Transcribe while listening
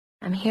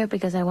I'm here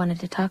because I wanted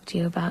to talk to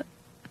you about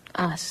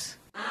us.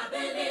 I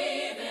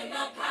believe in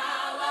the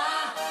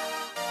power.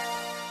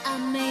 I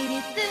made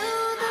it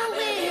through the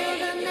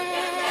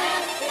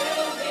wilderness.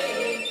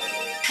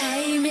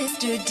 Hey,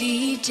 Mr.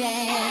 DJ.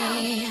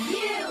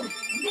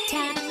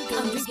 Time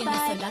goes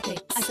by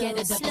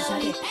so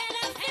slowly.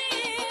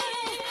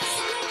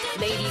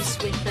 Ladies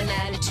with an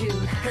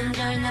attitude can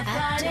join the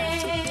party.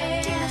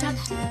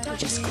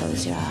 Just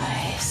close your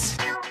eyes.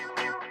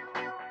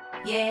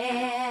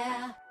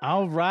 Yeah.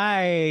 All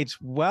right.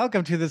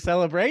 Welcome to the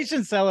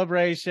celebration.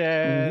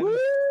 Woo!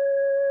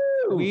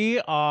 We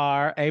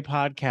are a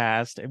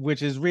podcast,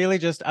 which is really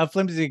just a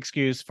flimsy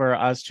excuse for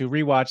us to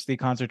rewatch the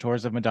concert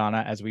tours of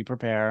Madonna as we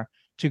prepare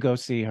to go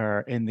see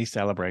her in the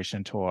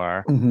celebration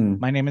tour. Mhm.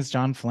 My name is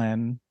John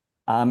Flynn,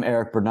 I'm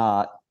Eric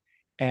Bernat.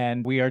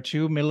 and we are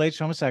two middle-aged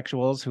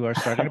homosexuals who are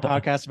starting a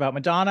podcast about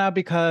Madonna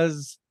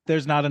because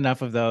there's not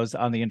enough of those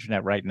on the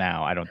internet right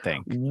now, I don't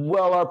think.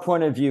 Well, our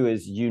point of view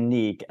is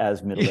unique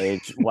as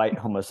middle-aged white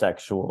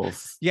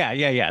homosexuals.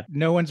 Yeah.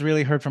 No one's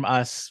really heard from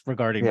us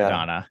regarding Yeah.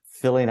 Madonna.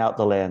 Filling out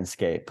the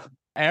landscape.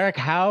 Eric,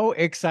 how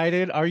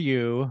excited are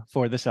you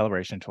for the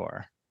celebration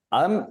tour?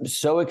 I'm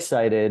so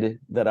excited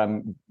that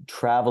I'm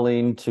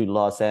traveling to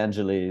Los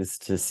Angeles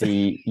to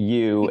see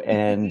you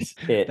and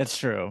it. That's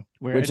true.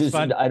 Which It's is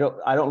fun. I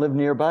don't live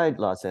nearby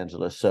Los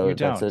Angeles, so You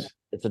don't.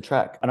 it's a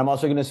trek. And I'm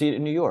also going to see it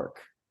in New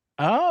York.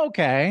 Oh,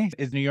 okay.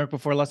 Is New York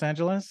before Los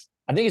Angeles?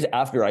 I think it's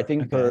after. I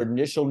think her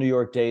initial New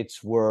York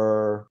dates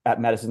were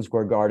at Madison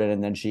Square Garden,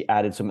 and then she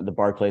added some at the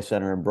Barclays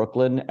Center in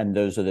Brooklyn, and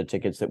those are the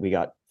tickets that we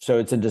got. So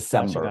it's in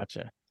December.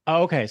 Gotcha.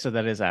 Oh, okay. So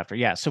that is after.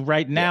 Yeah. So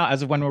right now,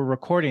 as of when we're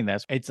recording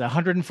this, it's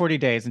 140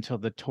 days until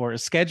the tour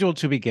is scheduled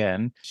to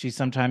begin. She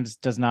sometimes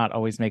does not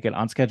always make it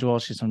on schedule.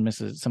 She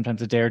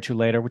sometimes a day or two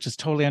later, which is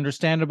totally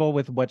understandable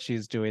with what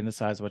she's doing, the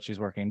size of what she's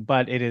working.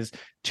 But it is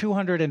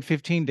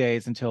 215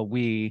 days until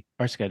we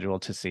are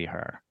scheduled to see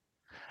her.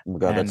 Oh my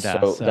God, And,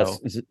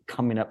 that's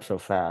coming up so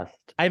fast.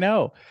 I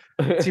know.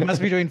 She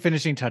must be doing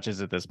finishing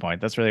touches at this point.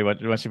 That's really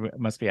what she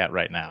must be at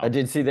right now. I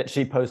did see that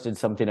she posted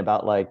something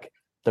about like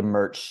the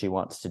merch she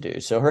wants to do.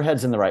 So her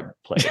head's in the right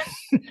place.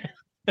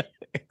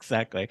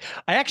 Exactly.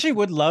 I actually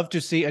would love to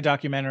see a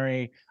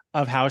documentary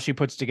of how she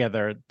puts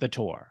together the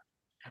tour.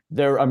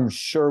 I'm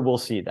sure we'll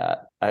see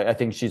that. I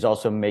think she's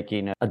also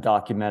making a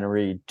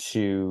documentary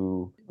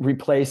to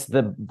replace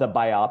the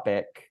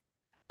biopic.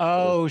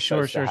 Oh,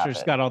 sure. supposed to She's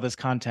happen. got all this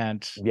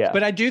content. Yeah.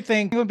 But I do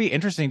think it would be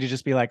interesting to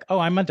just be like, oh,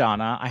 I'm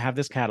Madonna. I have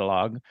this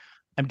catalog.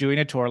 I'm doing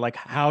a tour. Like,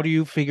 how do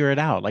you figure it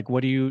out? Like,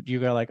 what do you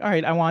go like, all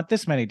right, I want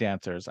this many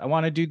dancers. I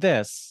want to do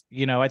this.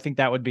 I think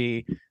that would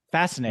be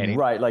fascinating.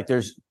 Right. Like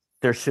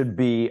there should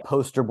be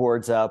poster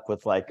boards up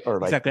with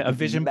Exactly, a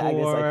vision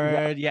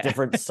board, yeah.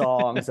 different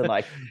songs and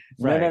like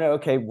Right. no,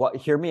 okay,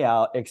 hear me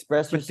out,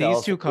 express With these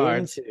yourself two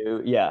cards.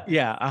 yeah.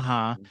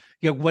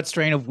 What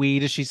strain of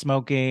weed is she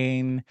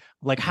smoking?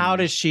 Like, how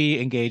Mm-hmm. does she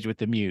engage with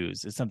the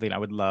muse is something I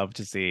would love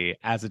to see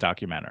as a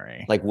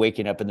documentary. Like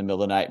waking up in the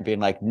middle of the night and being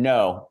like,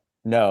 no,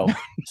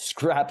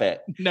 scrap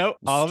it. No,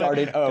 all of it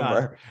Starting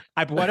over.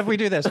 What if we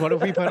do this? What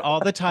if we put all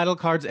the title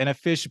cards in a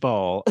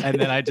fishbowl and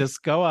then I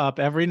just go up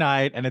every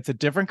night and it's a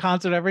different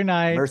concert every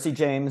night? Mercy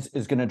James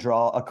is going to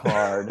draw a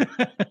card.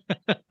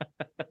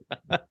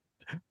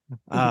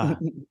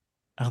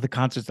 The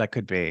concerts that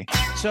could be.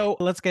 So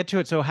let's get to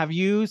it. So have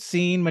you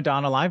seen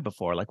Madonna live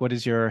before? Like, what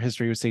is your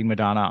history with seeing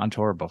Madonna on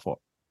tour before?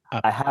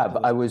 I have.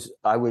 I was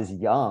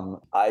young.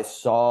 I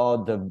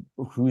saw the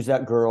Who's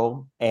That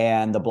Girl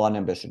and the Blonde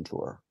Ambition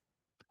tour.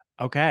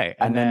 Okay.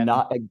 And then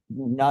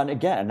not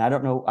again. I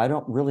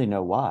don't really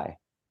know why.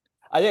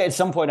 I think at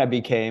some point I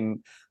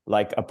became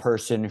like a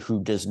person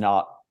who does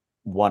not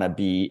want to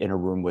be in a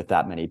room with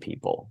that many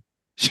people.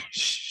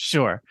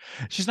 Sure.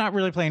 She's not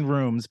really playing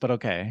rooms, but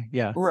okay.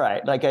 Yeah.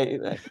 Right. Like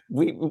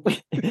we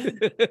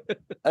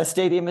a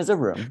stadium is a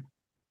room.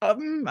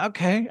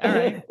 Okay. All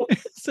right.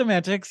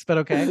 Semantics, but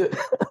okay.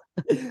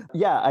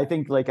 Yeah, I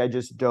think like I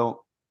just don't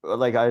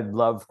like I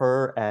love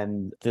her,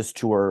 and this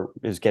tour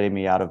is getting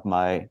me out of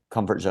my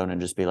comfort zone and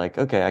just be like,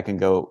 okay, I can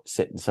go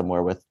sit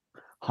somewhere with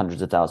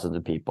hundreds of thousands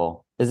of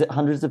people. Is it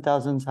hundreds of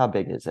thousands? How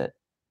big is it?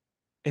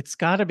 It's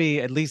got to be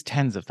at least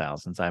tens of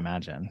thousands, I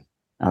imagine.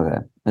 Okay.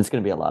 It's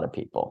going to be a lot of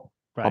people.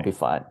 Right. I'll be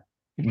fine.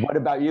 What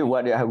about you?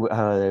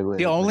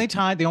 The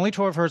only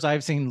tour of hers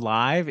I've seen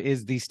live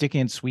is the Sticky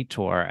and Sweet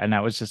tour. And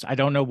that was just, I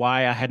don't know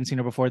why I hadn't seen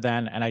her before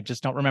then. And I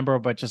just don't remember,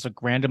 but just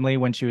like randomly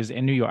when she was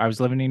in New York, I was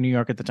living in New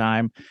York at the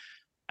time.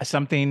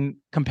 Something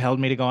compelled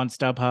me to go on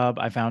StubHub.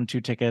 I found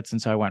 2 tickets.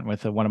 And so I went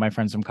with one of my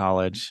friends from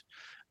college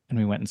and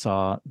we went and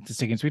saw the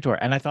Sticky and Sweet tour.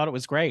 And I thought it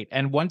was great.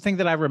 And one thing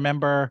that I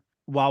remember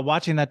while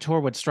watching that tour,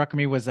 what struck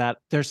me was that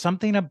there's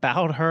something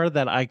about her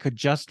that I could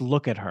just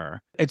look at her.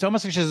 It's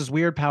almost like she has this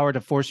weird power to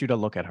force you to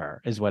look at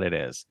her, is what it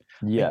is.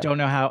 Yeah. I don't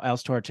know how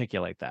else to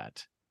articulate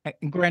that.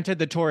 And granted,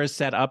 the tour is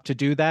set up to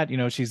do that.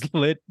 She's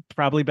lit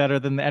probably better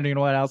than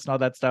anyone else and all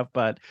that stuff.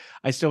 But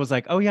I still was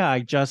like, oh, yeah, I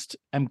just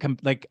am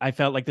I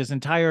felt like this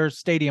entire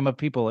stadium of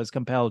people is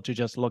compelled to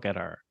just look at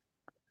her.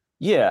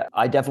 Yeah,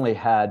 I definitely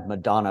had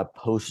Madonna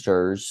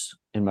posters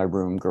in my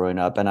room growing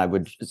up, and I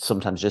would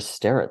sometimes just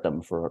stare at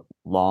them for a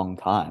long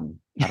time.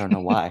 I don't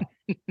know why.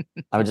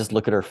 I would just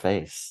look at her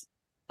face.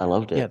 I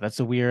loved it. Yeah, that's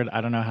a weird.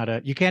 I don't know how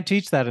to. You can't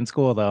teach that in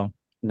school, though.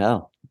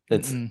 No,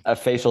 it's a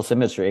facial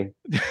symmetry.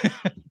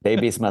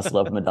 Babies must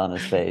love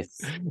Madonna's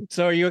face.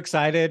 So, are you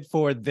excited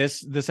for the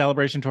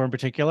celebration tour in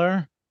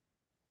particular?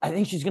 I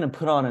think she's going to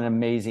put on an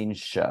amazing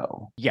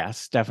show.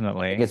 Yes,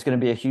 definitely. It's going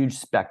to be a huge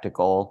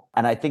spectacle.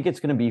 And I think it's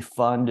going to be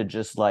fun to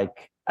just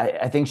like,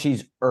 I think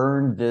she's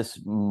earned this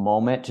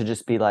moment to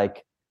just be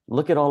like,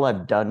 look at all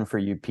I've done for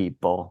you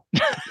people.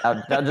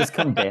 I'll just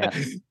come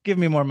dance. Give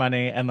me more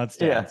money and let's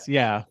dance.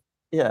 Yeah.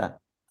 Yeah.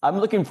 I'm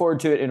looking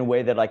forward to it in a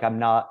way that like, I'm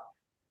not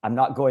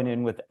going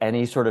in with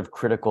any sort of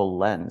critical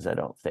lens. I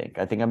don't think.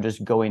 I think I'm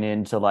just going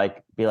in to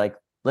like, be like,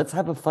 let's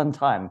have a fun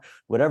time.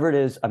 Whatever it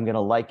is, I'm going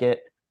to like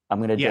it. I'm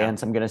going to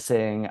dance. I'm going to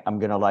sing. I'm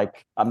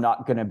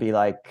not going to be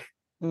like,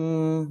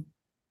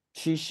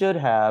 she should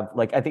have.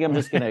 Like, I think I'm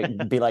just going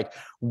to be like,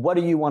 what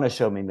do you want to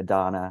show me,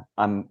 Madonna?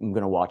 I'm going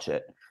to watch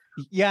it.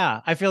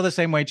 Yeah, I feel the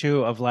same way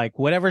too, of like,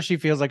 whatever she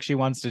feels like she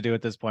wants to do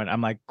at this point,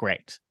 I'm like,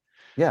 great.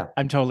 Yeah.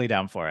 I'm totally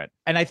down for it.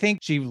 And I think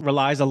she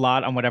relies a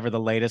lot on whatever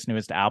the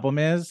newest album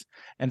is.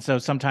 And so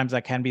sometimes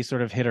that can be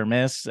sort of hit or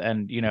miss.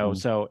 And,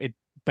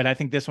 but I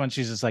think this one,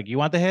 she's just like, you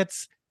want the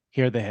hits?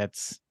 Here are the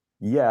hits.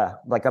 Yeah,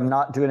 like I'm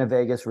not doing a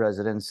Vegas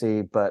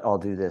residency, but I'll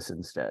do this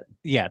instead.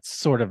 Yeah,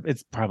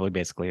 it's probably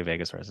basically a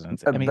Vegas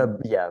residency. I mean,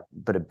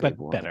 but a big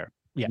one. Better.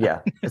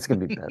 Yeah, it's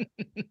gonna be better.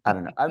 I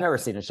don't know. I've never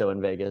seen a show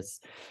in Vegas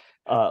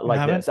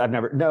like this. I've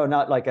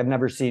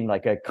never seen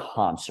like a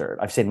concert.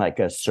 I've seen like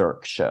a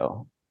Cirque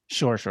show.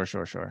 Sure.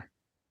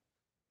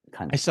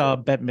 I saw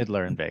Bette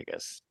Midler in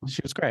Vegas.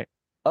 She was great.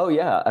 Oh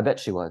yeah, I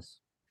bet she was.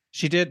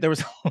 She did. There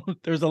was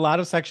a lot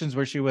of sections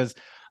where she was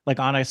like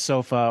on a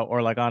sofa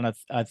or like on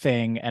a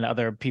thing, and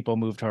other people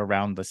moved her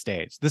around the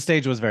stage. The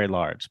stage was very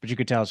large, but you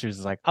could tell she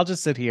was like, I'll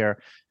just sit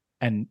here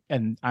and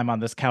I'm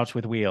on this couch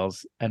with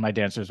wheels and my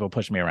dancers will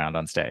push me around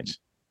on stage.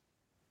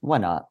 Why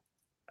not?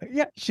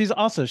 Yeah, she's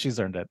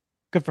earned it.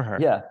 Good for her.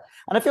 Yeah.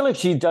 And I feel like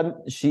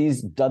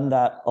she's done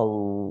that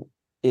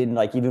in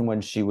like, even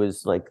when she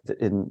was like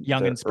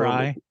Young and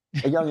Spry.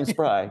 Young and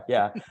Spry,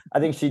 yeah. I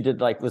think she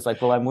was like,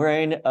 well, I'm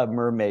wearing a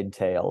mermaid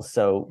tail,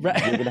 so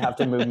you're gonna have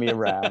to move me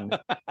around.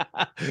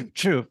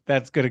 True,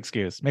 that's a good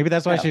excuse. Maybe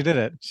that's why she did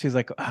it. She's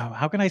like, oh,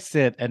 how can I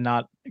sit and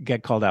not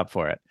get called out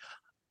for it?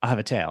 I'll have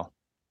a tail.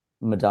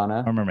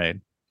 Madonna or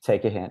mermaid.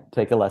 Take a hint.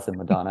 Take a lesson,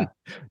 Madonna.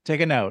 Take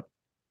a note.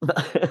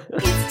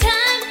 It's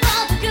time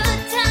for the good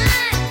times.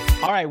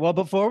 All right. Well,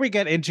 before we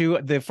get into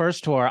the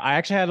first tour, I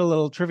actually had a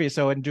little trivia.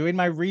 So in doing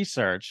my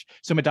research,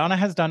 Madonna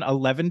has done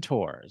 11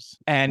 tours,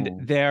 and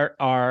there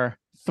are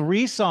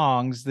 3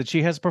 songs that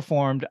she has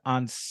performed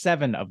on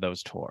 7 of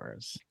those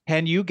tours.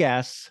 Can you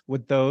guess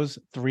what those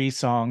 3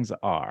 songs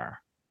are?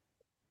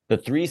 The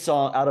 3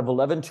 songs out of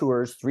 11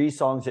 tours, 3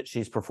 songs that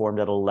she's performed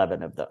at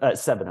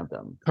 7 of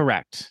them.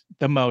 Correct.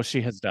 The most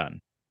she has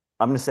done.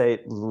 I'm going to say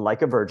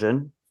Like a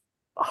Virgin,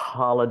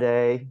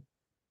 Holiday.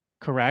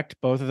 Correct.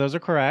 Both of those are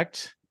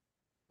correct.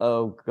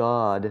 Oh,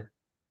 God.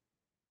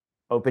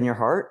 Open Your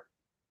Heart?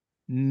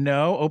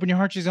 No. Open Your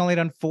Heart, she's only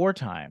done 4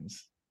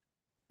 times.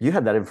 You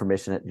have that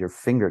information at your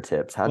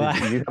fingertips. How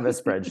did you have a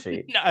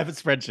spreadsheet? No, I have a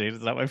spreadsheet.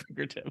 It's not my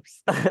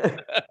fingertips.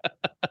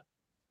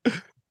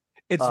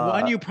 It's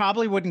one you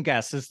probably wouldn't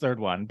guess, this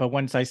third one. But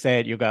once I say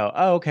it, you go,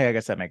 oh, okay, I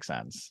guess that makes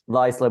sense.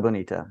 La Isla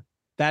Bonita.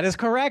 That is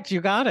correct. You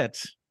got it.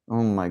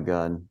 Oh, my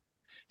God.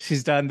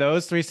 She's done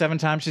those 7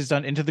 times. She's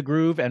done Into the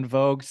Groove and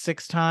Vogue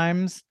 6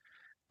 times.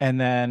 And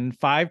then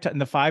in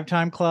the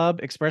 5-time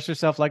club, Express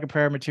Yourself Like a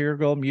Prayer, Material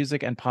Girl,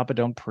 Music, and Papa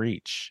Don't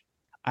Preach.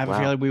 I have a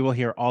feeling we will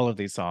hear all of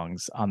these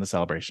songs on the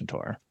Celebration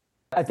Tour.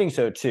 I think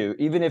so too.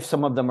 Even if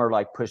some of them are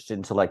like pushed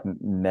into like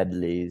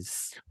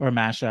medleys. Or a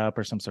mashup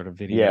or some sort of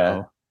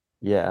video.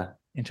 Yeah.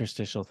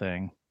 Interstitial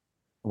thing.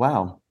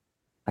 Wow.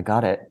 I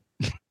got it.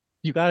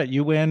 You got it.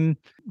 You win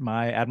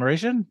my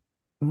admiration.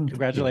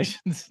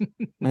 Congratulations.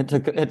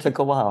 It took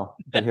a while,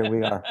 but here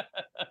we are.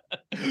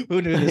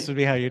 Who knew this would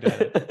be how you did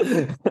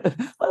it?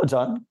 Hello,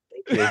 John.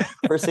 Thank you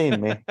for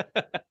seeing me.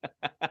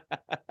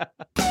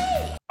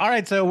 All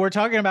right, so we're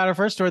talking about her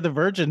first tour, the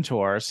Virgin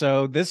Tour.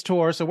 So this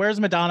tour, where's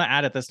Madonna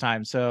at this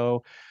time?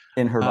 So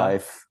in her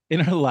life.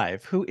 In her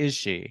life, who is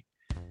she?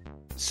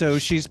 So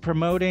she's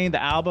promoting,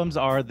 the albums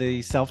are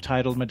the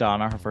self-titled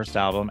Madonna, her first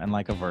album, and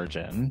Like a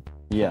Virgin.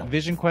 Yeah.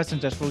 Vision Quest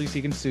and Desperately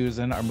Seeking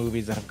Susan are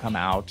movies that have come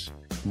out.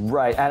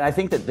 Right, and I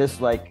think that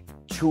this like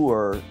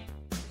tour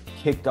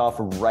kicked off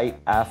right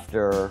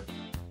after,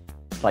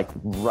 the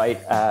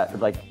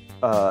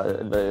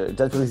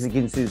Desperately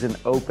Seeking Susan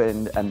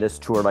opened, and this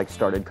tour like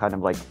started kind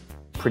of like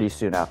pretty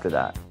soon after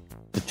that.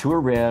 The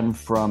tour ran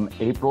from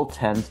April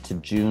 10th to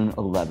June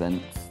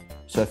 11th.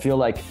 So I feel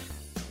like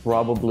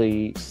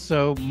probably...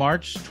 So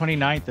March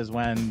 29th is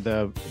when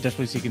the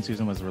Desperately Seeking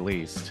Susan was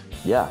released.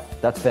 Yeah,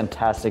 that's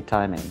fantastic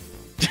timing.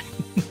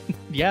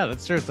 Yeah,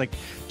 that's true. It's like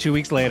 2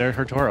 weeks later,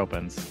 her tour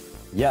opens.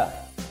 Yeah.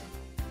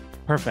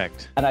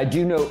 Perfect. And I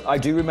do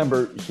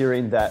remember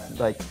hearing that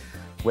like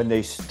when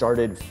they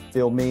started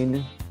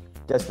filming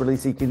Desperately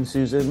Seeking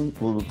Susan,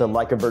 the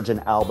Like a Virgin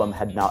album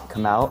had not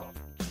come out,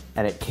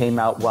 and it came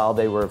out while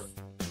they were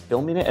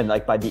filming it, and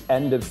like by the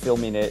end of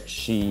filming it,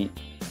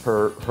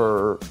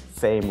 her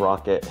fame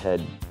rocket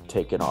had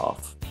taken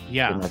off.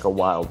 Yeah. In like a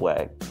wild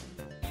way.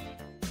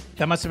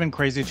 That must have been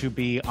crazy to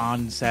be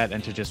on set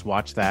and to just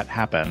watch that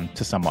happen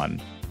to someone.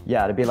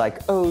 Yeah, to be like,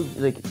 oh,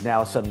 like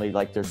now suddenly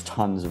like there's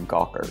tons of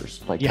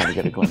gawkers like trying to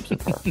get a glimpse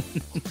of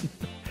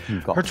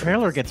her. Her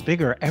trailer gets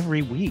bigger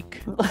every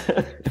week.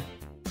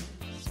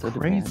 So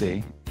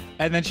crazy.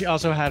 And then she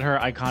also had her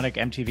iconic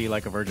MTV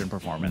Like a Virgin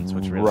performance,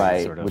 which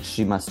really sort of... which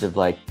she must have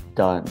like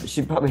done.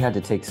 She probably had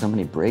to take so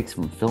many breaks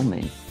from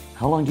filming.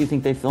 How long do you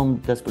think they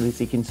filmed Desperately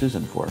Seeking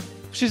Susan for?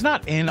 She's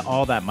not in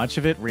all that much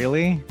of it,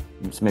 really.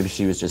 So maybe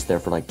she was just there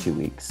for like 2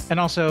 weeks. And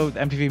also, the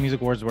MTV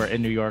Music Awards were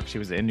in New York. She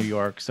was in New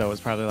York, so it was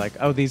probably like,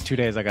 oh, these 2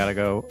 days I gotta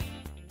go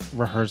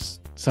rehearse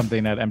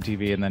something at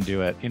MTV and then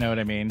do it. You know what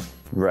I mean?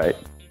 Right.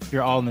 If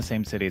you're all in the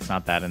same city, it's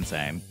not that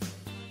insane.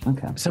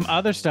 Okay. Some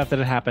other stuff that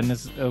had happened,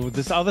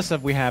 this other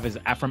stuff we have is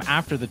from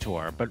after the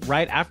tour, but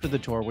right after the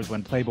tour was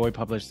when Playboy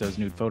published those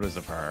nude photos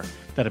of her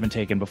that had been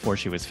taken before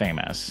she was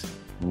famous.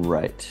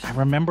 Right. I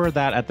remember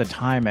that at the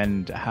time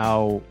and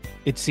how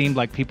it seemed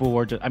like people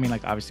were just, I mean,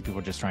 like obviously people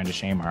were just trying to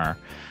shame her,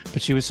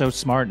 but she was so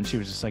smart and she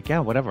was just like, yeah,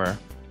 whatever.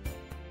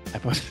 I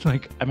was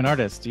like, I'm an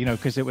artist, you know,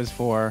 because it wasn't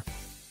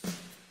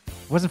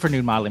for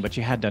nude modeling, but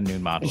she had done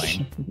nude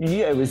modeling.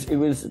 Yeah, it was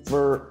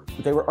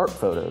they were art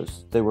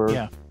photos. They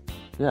were,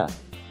 yeah.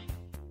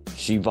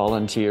 She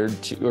volunteered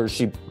or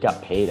she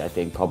got paid, I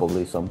think,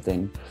 probably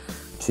something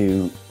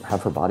to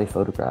have her body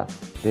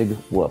photographed. Big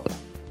whoop.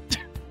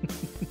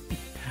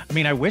 I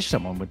mean, I wish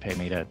someone would pay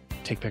me to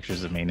take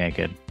pictures of me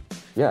naked.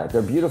 Yeah,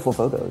 they're beautiful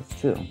photos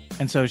too.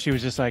 And so she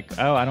was just like,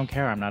 oh, I don't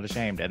care. I'm not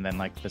ashamed. And then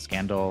like the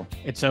scandal,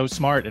 it's so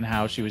smart in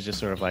how she was just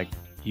sort of like,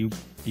 you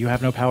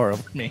have no power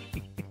over me.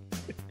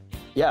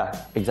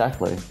 Yeah,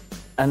 exactly.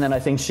 And then I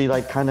think she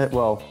like kind of,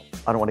 well,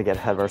 I don't want to get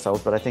ahead of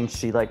ourselves, but I think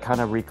she like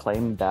kind of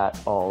reclaimed that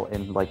all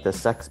in like the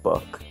sex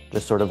book.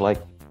 Just sort of like,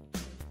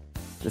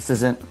 this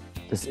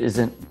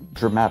isn't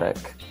dramatic.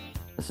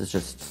 This is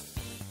just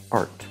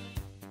art.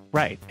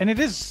 Right. And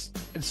it's,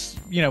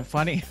 you know,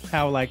 funny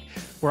how like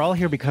we're all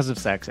here because of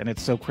sex and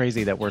it's so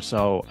crazy that we're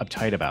so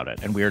uptight about it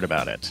and weird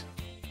about it.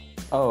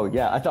 Oh,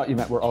 yeah. I thought you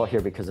meant we're all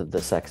here because of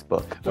the sex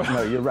book. But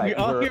no, you're right.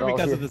 We're all here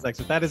because of the sex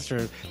book. That is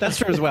true. That's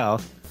true as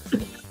well.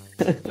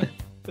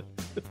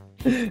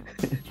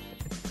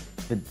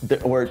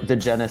 Or the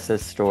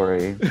Genesis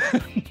story.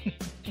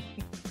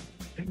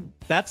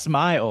 That's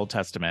my Old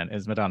Testament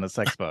is Madonna's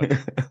sex book.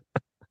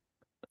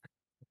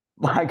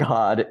 My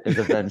God is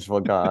a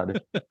vengeful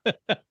God.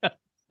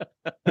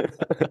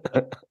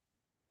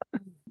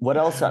 What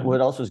else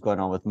was going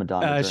on with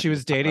Madonna? She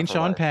was dating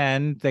Sean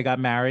Penn. They got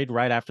married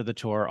right after the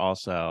tour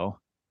also.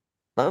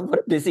 What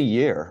a busy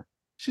year.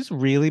 She's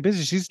really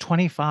busy. She's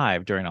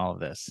 25 during all of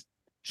this.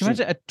 She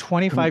imagine at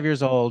 25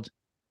 years old.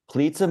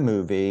 Completes a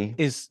movie.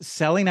 Is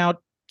selling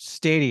out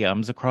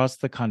stadiums across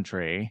the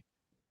country.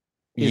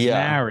 Is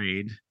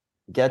married.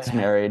 Gets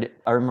married.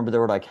 I remember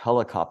there were like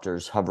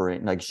helicopters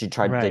hovering. Like they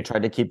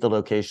tried to keep the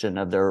location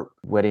of their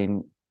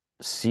wedding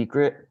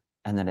secret,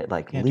 and then it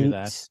like Can't leaks. do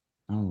that.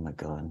 Oh my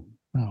God.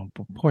 Oh,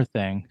 poor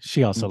thing.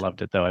 She also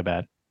loved it though, I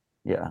bet.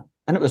 Yeah.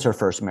 And it was her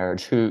first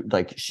marriage.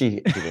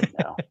 She didn't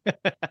know.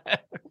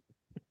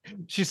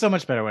 She's so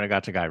much better when it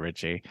got to Guy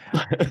Ritchie.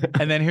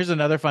 And then here's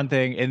another fun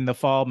thing. In the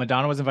fall,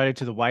 Madonna was invited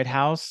to the White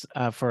House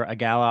for a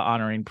gala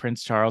honoring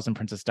Prince Charles and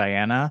Princess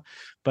Diana.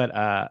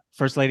 But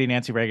First Lady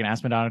Nancy Reagan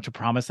asked Madonna to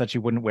promise that she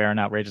wouldn't wear an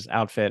outrageous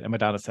outfit. And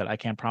Madonna said, I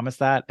can't promise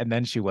that. And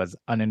then she was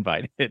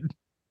uninvited.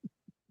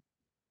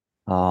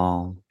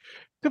 Oh.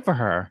 Good for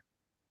her.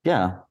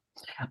 Yeah.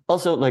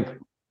 Also, like,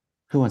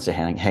 who wants to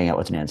hang out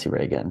with Nancy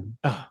Reagan?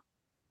 Oh,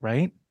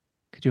 right?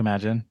 Could you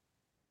imagine?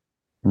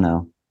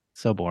 No.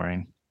 So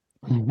boring.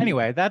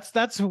 Anyway,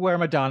 that's where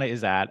Madonna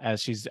is at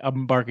as she's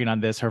embarking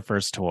on her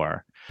first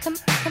tour. Come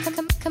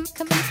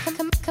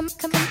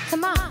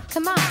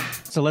on.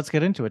 So let's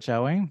get into it,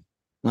 shall we?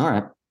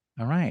 All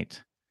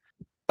right.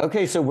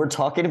 Okay, so we're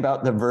talking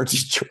about the Virgin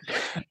tour.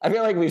 I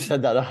feel like we've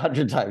said that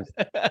 100 times.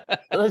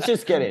 Let's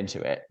just get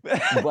into it.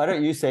 Why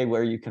don't you say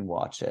where you can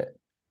watch it?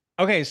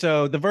 Okay,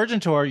 so the Virgin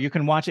Tour, you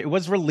can watch it. It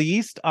was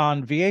released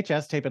on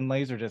VHS tape and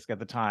Laserdisc at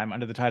the time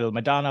under the title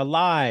Madonna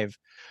Live,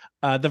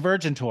 the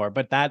Virgin Tour.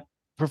 But that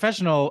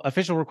professional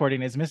official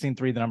recording is missing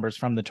 3 numbers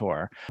from the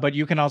tour. But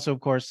you can also, of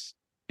course,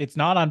 it's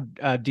not on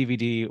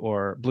DVD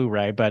or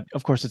Blu-ray, but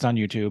of course it's on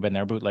YouTube, and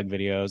there are bootleg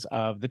videos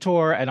of the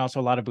tour and also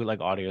a lot of bootleg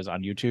audios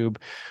on YouTube.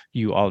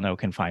 You all know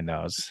can find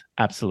those.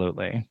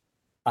 Absolutely.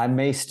 I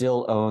may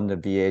still own the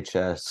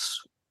VHS.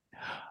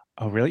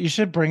 Oh, really? You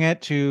should bring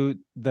it to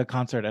the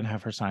concert and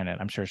have her sign it.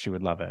 I'm sure she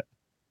would love it.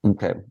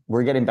 Okay.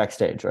 We're getting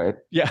backstage, right?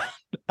 Yeah,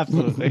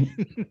 absolutely.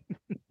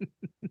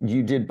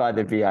 You did buy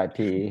the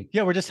VIP.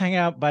 Yeah, we're just hanging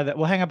out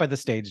we'll hang out by the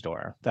stage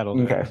door. That'll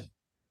do. Okay.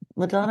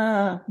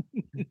 Madonna.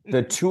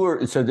 The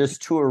tour. So this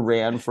tour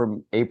ran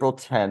from April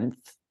 10th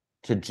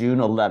to June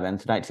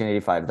 11th,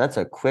 1985. That's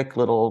a quick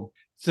little.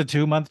 It's a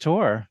 2-month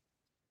tour.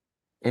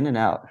 In and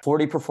out.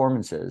 40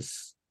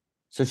 performances.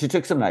 So she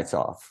took some nights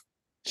off.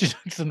 She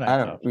took some I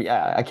nights don't. off.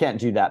 Yeah, I can't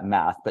do that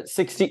math, but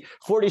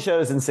 40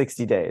 shows in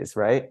 60 days,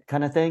 right?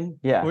 Kind of thing.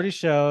 Yeah. 40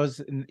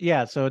 shows.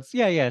 Yeah. So it's,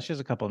 yeah. She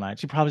has a couple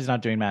nights. She probably's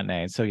not doing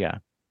matinees. So yeah.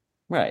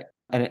 Right.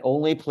 And it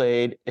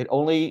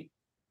only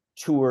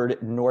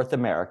toured North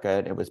America,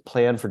 and it was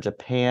planned for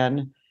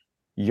Japan,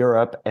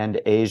 Europe, and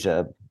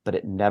Asia, but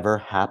it never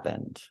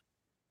happened.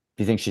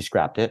 Do you think she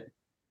scrapped it?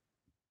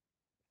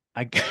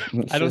 I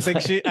don't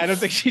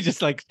think she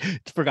just like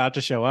forgot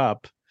to show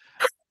up.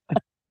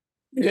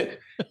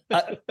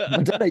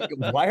 Madonna,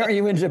 why aren't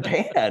you in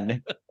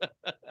Japan?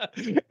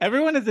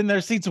 Everyone is in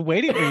their seats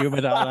waiting for you,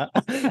 Madonna.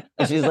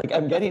 And she's like,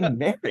 I'm getting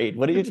married.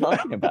 What are you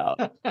talking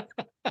about?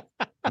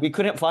 We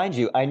couldn't find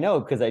you. I know,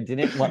 because I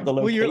didn't want the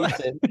Well, you're like-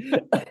 location.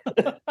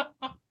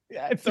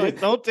 Yeah, so I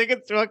sold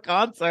tickets to a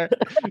concert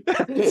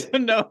so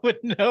no one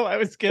would know I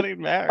was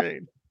getting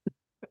married.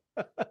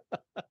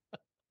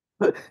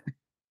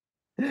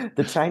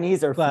 The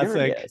Chinese are Classic.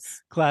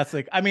 furious.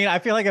 Classic. I mean, I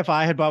feel like if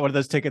I had bought one of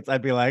those tickets,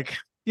 I'd be like,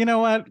 you know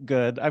what?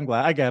 Good. I'm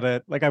glad. I get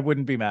it. Like, I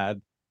wouldn't be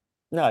mad.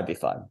 No, it'd be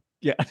fun.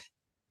 Yeah.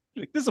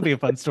 This will be a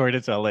fun story to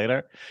tell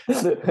later.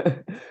 So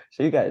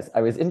you guys,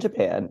 I was in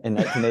Japan in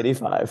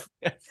 1985.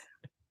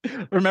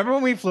 Remember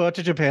when we flew out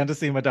to Japan to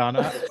see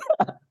Madonna?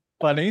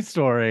 Funny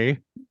story.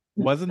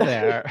 Wasn't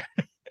there.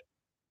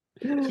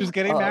 She was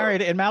getting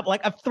married in Mount,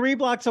 like 3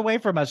 blocks away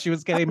from us. She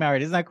was getting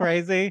married. Isn't that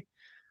crazy?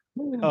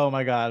 Oh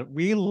my God.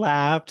 We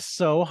laughed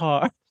so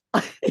hard.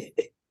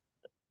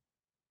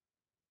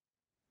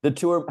 The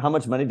tour, how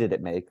much money did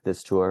it make,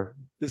 this tour?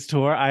 This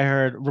tour, I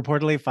heard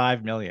reportedly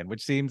 5 million,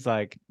 which seems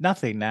like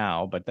nothing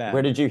now, but then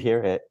Where did you hear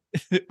it?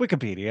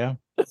 Wikipedia.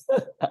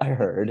 I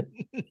heard.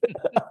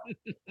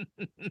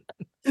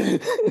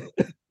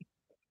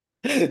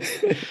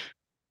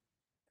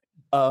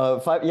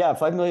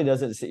 5 million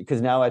doesn't see,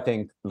 because now I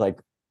think like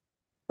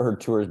her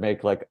tours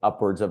make like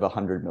upwards of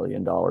 $100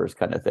 million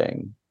kind of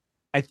thing.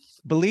 I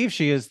believe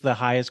she is the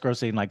highest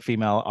grossing like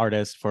female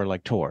artist for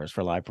like tours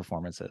for live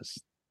performances.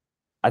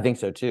 I think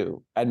so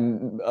too.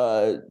 And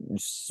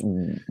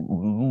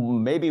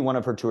maybe one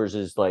of her tours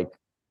is like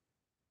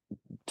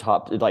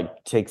top, like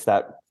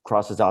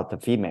crosses out the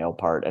female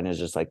part and is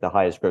just like the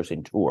highest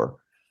grossing tour.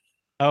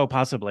 Oh,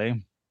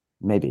 possibly.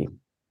 Maybe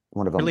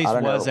one of them. At least I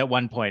don't was know. at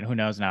one point. Who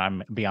knows now?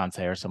 I'm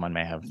Beyonce or someone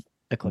may have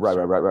eclipsed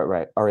her.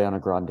 Right. Ariana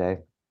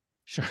Grande.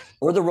 Sure.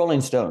 Or the Rolling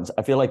Stones.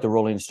 I feel like the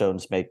Rolling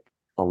Stones make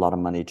a lot of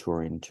money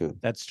touring too.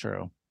 That's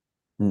true.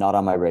 Not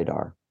on my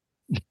radar.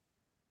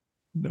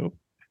 Nope.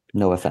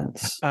 No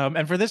offense.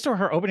 And for this tour,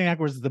 her opening act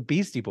was the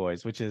Beastie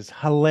Boys, which is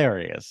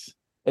hilarious.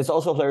 It's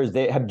also hilarious.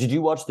 Did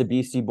you watch the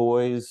Beastie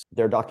Boys,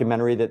 their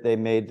documentary that they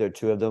made? There are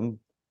 2 of them.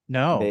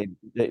 No.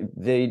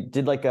 They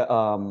did like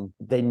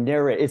they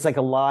narrate. It's like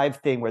a live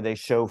thing where they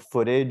show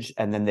footage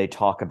and then they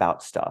talk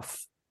about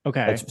stuff.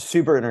 Okay. It's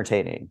super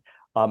entertaining.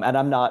 And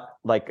I'm not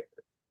like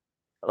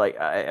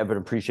I have an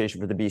appreciation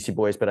for the Beastie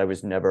Boys, but I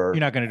was never. You're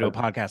not going to do a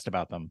podcast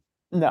about them.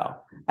 No,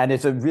 and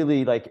it's a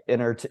really like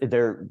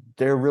they're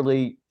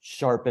really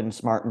sharp and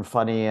smart and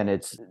funny, and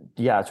it's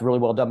really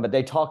well done. But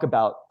they talk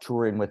about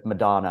touring with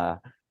Madonna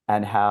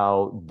and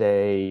how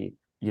they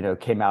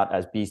came out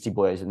as Beastie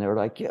Boys, and they were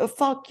like, yeah,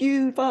 fuck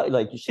you, fuck,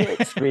 like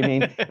shit,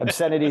 screaming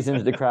obscenities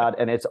into the crowd,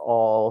 and it's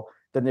all.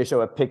 Then they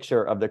show a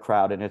picture of the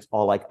crowd, and it's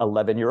all like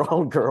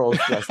 11-year-old girls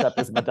dressed up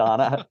as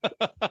Madonna.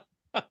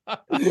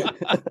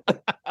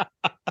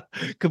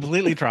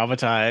 Completely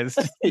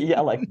traumatized.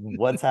 Yeah, like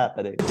what's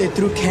happening? They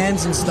threw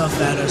cans and stuff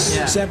at us.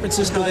 Yeah. San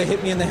Francisco, they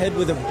hit me in the head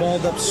with a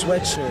balled up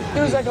sweatshirt.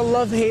 It was like a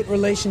love-hate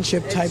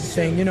relationship type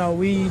thing.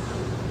 We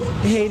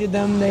hated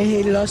them, they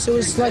hated us. It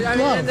was like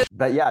love.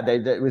 But yeah,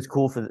 it was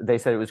cool they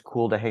said it was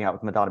cool to hang out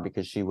with Madonna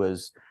because she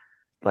was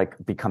like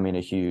becoming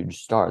a huge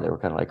star. They were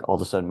kind of like all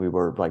of a sudden we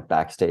were like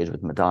backstage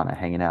with Madonna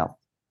hanging out.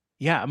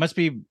 Yeah, it must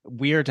be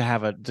weird to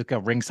have a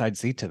ringside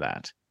seat to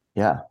that.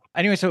 Yeah.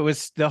 Anyway, so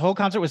the whole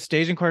concert was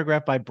staged and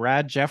choreographed by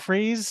Brad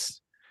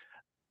Jeffries.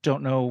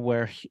 Don't know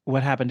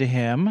what happened to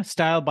him.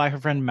 Styled by her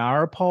friend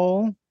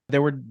Maripol.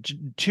 There were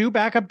 2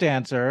 backup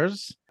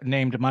dancers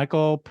named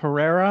Michael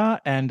Pereira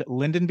and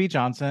Lyndon B.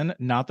 Johnson,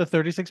 not the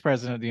 36th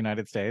president of the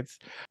United States,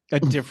 a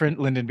different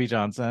Lyndon B.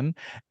 Johnson.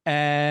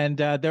 And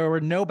there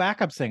were no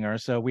backup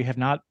singers, so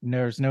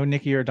there's no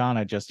Nikki or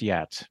Donna just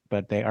yet,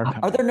 but they are coming.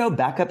 Are there no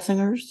backup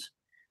singers?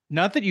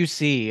 Not that you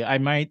see.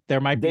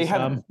 There might be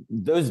some.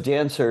 Those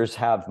dancers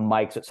have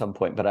mics at some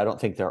point, but I don't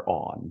think they're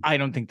on. I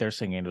don't think they're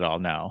singing at all,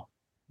 no.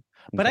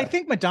 But Okay. I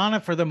think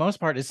Madonna, for the most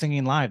part, is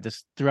singing live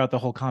throughout the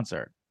whole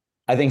concert.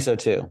 I think so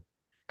too.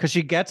 Because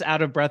she gets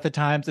out of breath at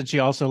times, and she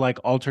also like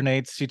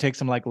alternates. She takes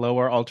some like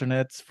lower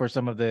alternates for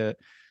some of the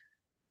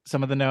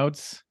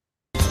notes.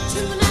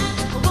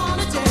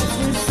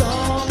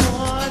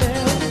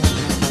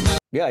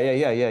 Yeah.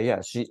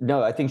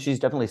 I think she's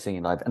definitely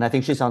singing live, and I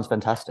think she sounds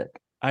fantastic.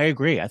 I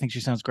agree. I think she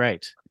sounds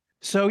great.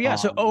 So yeah.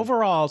 So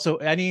overall,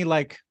 any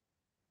like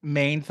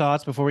main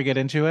thoughts before we get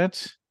into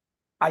it?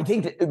 I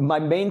think my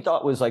main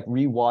thought was like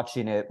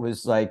rewatching it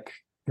was like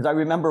because I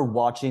remember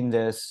watching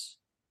this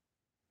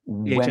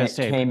when VHS it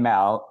tape. came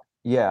out,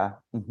 Yeah.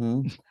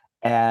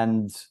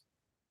 And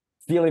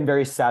feeling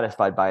very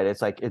satisfied by it.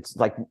 It's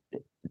like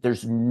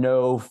there's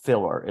no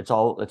filler. It's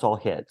all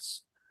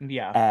hits.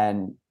 Yeah.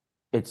 And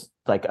it's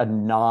like a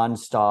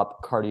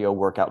non-stop cardio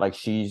workout. Like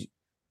she's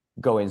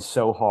going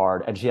so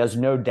hard and she has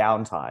no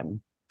downtime.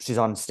 She's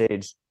on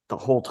stage the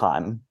whole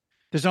time.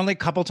 There's only a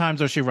couple times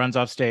where she runs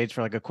off stage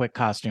for like a quick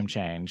costume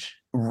change.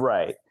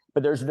 Right.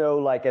 But there's no,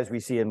 like, as we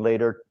see in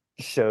later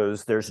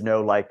shows, there's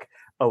no like,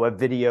 oh, a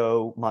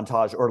video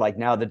montage, or like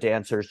now the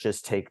dancers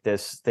just take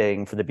this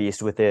thing for the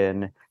Beast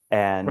Within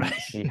and Right.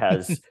 she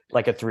has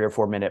like a 3 or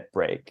 4 minute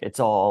break. It's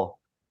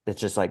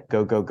just like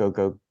go, go, go,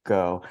 go,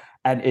 go.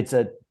 And it's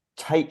a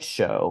tight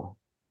show.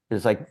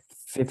 It's like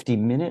 50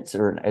 minutes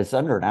or it's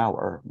under an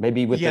hour,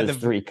 maybe with those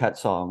 3 cut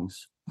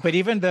songs. But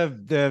even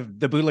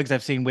the bootlegs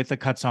I've seen with the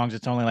cut songs,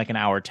 it's only like an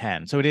hour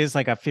 10. So it is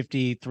like a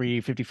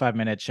 55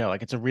 minute show.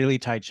 Like it's a really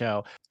tight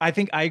show. I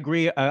think I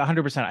agree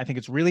 100%. I think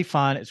it's really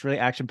fun. It's really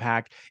action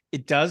packed.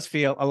 It does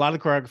feel, a lot of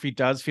the choreography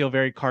does feel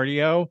very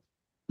cardio.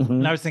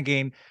 And I was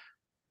thinking,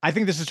 I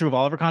think this is true of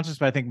all of her concerts,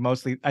 but I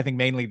think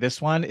mainly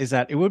this one is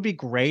that it would be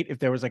great if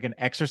there was like an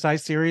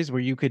exercise series where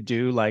you could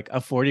do like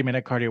a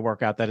 40-minute cardio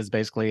workout that is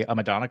basically a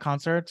Madonna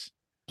concert.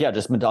 Yeah,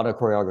 just Madonna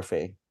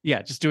choreography.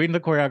 Yeah, just doing the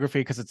choreography,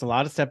 because it's a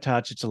lot of step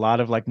touch. It's a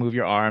lot of like move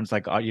your arms,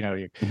 like, you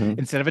know,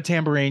 instead of a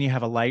tambourine, you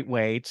have a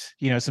lightweight,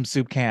 you know, some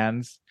soup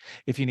cans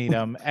if you need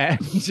them,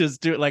 and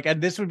just do it like.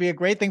 And this would be a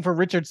great thing for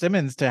Richard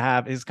Simmons to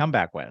have his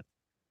comeback with.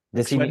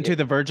 He went to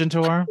the Virgin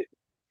tour.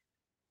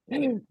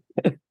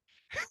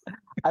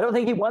 I don't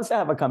think he wants to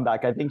have a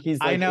comeback. I think he's.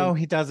 Like, I know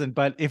he doesn't,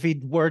 but if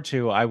he were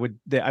to, I would.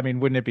 I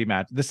mean, wouldn't it be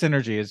matched? The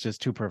synergy is just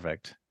too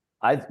perfect.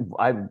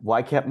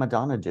 Why can't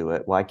Madonna do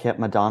it? Why can't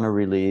Madonna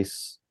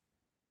release?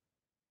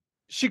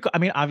 I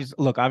mean,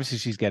 obviously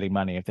she's getting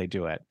money if they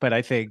do it, but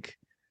I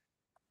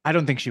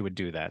don't think she would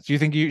do that. Do you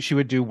think she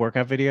would do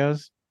workout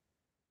videos?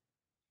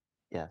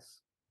 Yes.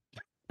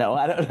 No,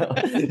 I don't know.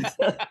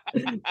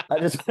 I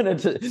just wanted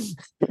to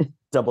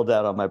double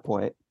down on my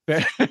point. All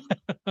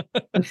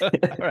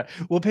right.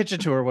 We'll pitch it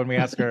to her when we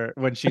ask her,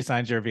 when she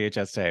signs your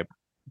VHS tape.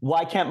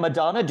 Why can't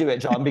Madonna do it,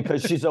 John?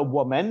 Because she's a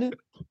woman?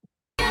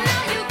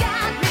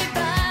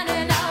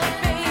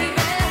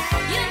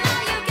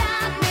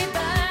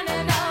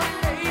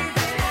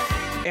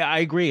 I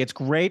agree. It's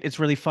great. It's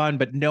really fun.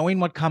 But knowing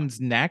what comes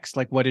next,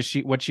 like what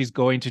she's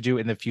going to do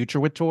in the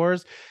future with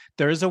tours,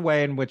 there is a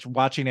way in which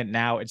watching it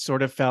now, it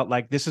sort of felt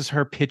like this is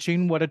her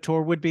pitching what a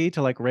tour would be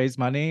to like raise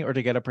money or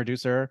to get a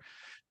producer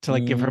to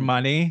like give her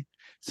money.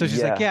 So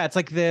she's like, yeah, it's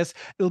like this.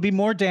 It'll be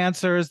more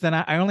dancers than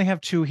I only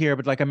have 2 here,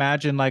 but like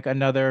imagine like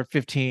another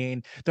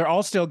 15. They're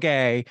all still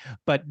gay,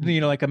 but you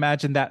know, like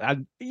imagine that.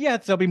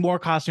 There'll be more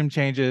costume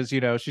changes.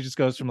 You know, she just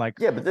goes from like,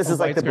 but this is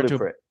like the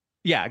blueprint.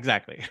 Yeah,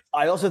 exactly.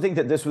 I also think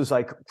that this was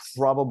like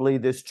probably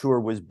this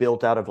tour was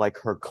built out of like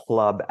her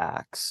club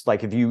acts.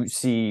 Like if you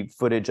see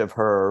footage of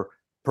her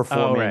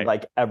performing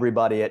like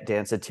everybody at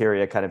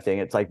Danceteria kind of thing,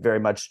 it's like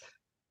very much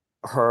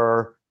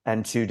her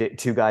and two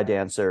guy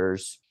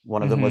dancers.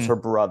 One of them was her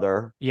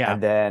brother. Yeah.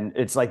 And then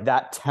it's like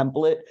that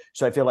template.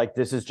 So I feel like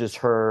this is just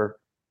her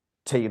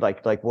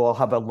like we'll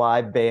have a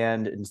live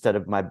band instead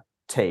of my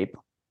tape.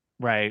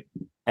 Right.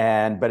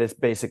 But it's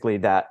basically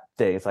that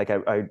thing. It's like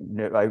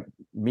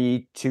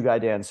me, 2 guy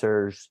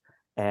dancers,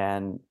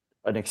 and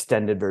an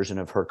extended version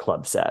of her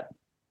club set.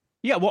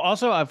 Yeah, well,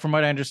 also from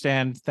what I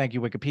understand, thank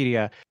you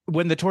Wikipedia,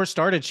 when the tour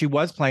started, she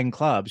was playing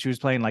clubs. She was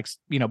playing like,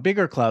 you know,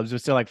 bigger clubs,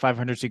 but still like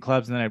 500-seat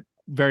clubs, and then it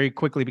very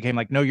quickly became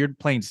like, no, you're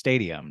playing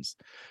stadiums.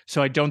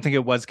 So I don't think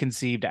it was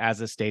conceived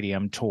as a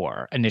stadium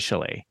tour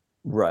initially.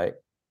 Right.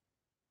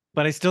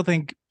 But I still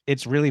think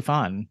it's really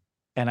fun,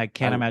 and I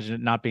can't imagine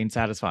it not being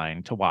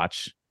satisfying to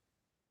watch.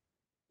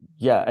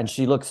 Yeah, and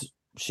she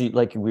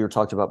like we were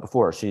talked about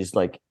before, she's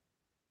like,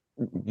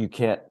 you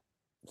can't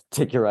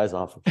take your eyes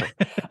off of her.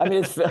 I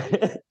mean, it's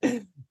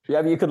yeah,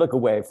 I mean, I could look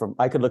away from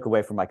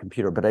my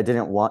computer, but I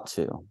didn't want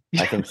to.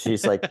 I think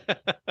she's like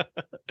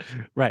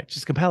right,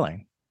 she's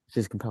compelling.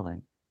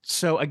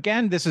 So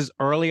again, this is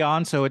early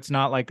on, so it's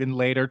not like in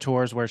later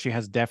tours where she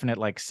has definite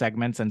like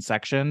segments and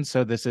sections.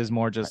 So this is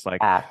more just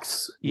like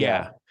acts.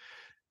 Yeah.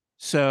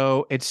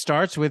 So it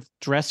starts with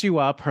Dress You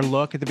Up. Her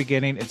look at the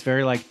beginning, it's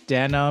very like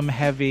denim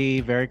heavy,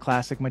 very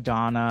classic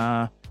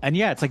Madonna. And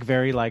yeah, it's like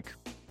very like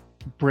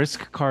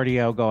brisk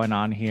cardio going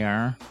on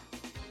here.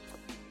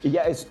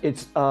 Yeah,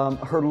 it's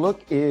her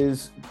look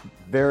is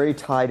very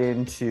tied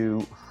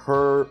into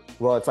her,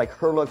 well, it's like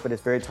her look, but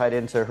it's very tied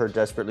into her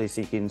Desperately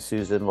Seeking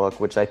Susan look,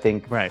 which I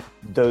think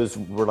those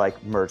were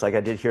like merged. Like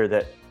I did hear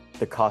that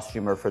the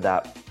costumer for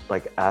that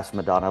like asked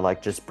Madonna,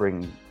 like, just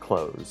bring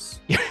clothes.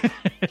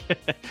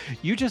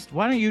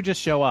 Why don't you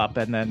just show up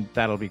and then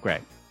that'll be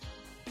great.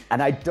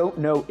 And I don't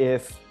know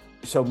if,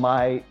 so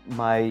my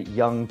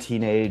young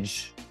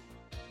teenage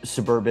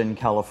suburban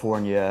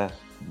California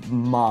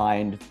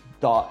mind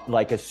thought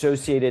like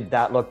associated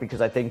that look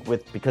because I think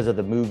because of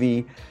the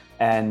movie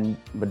and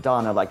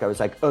Madonna, like I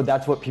was like, oh,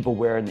 that's what people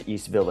wear in the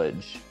East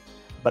Village.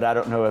 But I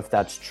don't know if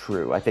that's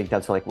true. I think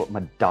that's like what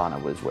Madonna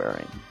was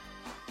wearing.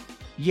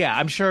 Yeah,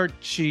 I'm sure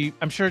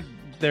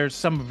there's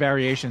some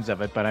variations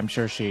of it, but I'm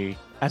sure she,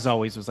 as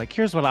always, was like,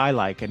 here's what I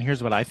like, and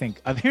here's what I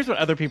think, here's what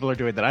other people are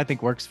doing that I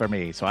think works for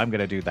me, so I'm going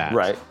to do that.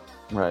 Right.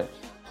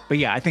 But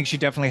yeah, I think she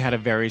definitely had a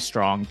very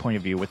strong point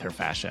of view with her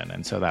fashion,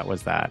 and so that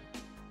was that.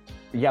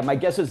 Yeah, my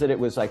guess is that it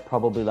was like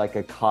probably like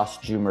a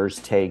costumer's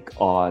take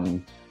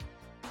on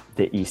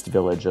the East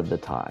Village of the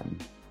time.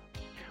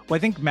 Well, I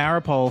think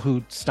Maripol,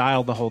 who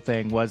styled the whole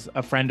thing, was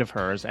a friend of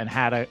hers and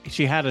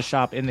she had a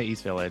shop in the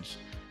East Village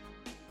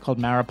called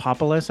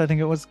Maripopolis, I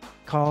think it was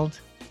called.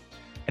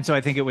 And so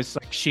I think it was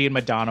like she and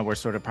Madonna were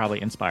sort of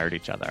probably inspired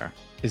each other,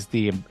 is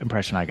the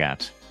impression I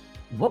get.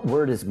 What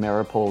word is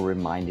Maripol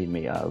reminding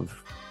me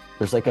of?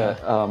 There's like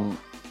a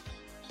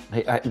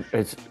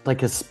it's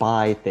like a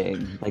spy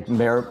thing, like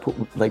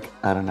Maripol, like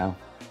I don't know,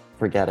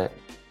 forget it.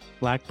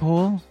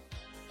 Blackpool,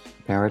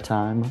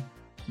 Maritime,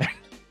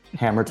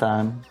 Hammer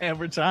Time,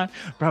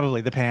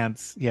 probably the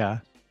pants. Yeah.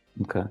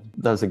 Okay,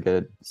 that was a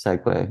good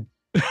segue.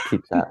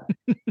 Keep that.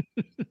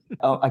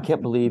 Oh, I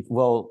can't believe.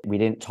 Well, we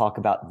didn't talk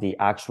about the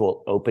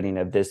actual opening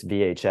of this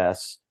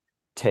VHS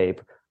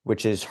tape,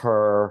 which is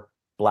her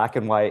black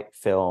and white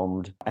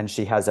filmed, and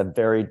she has a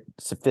very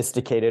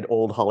sophisticated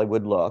old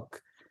Hollywood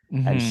look,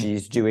 and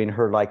she's doing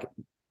her like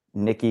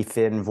Nikki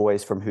Finn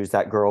voice from Who's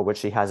That Girl, which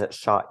she hasn't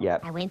shot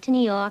yet. I went to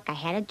New York. I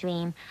had a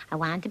dream. I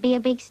wanted to be a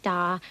big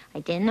star. I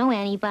didn't know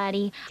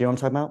anybody. Do you know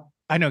what I'm talking about?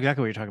 I know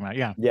exactly what you're talking about.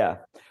 Yeah. Yeah.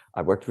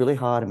 I worked really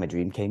hard and my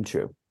dream came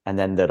true. And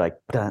then they're like,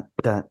 dun,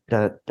 dun,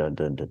 dun, dun,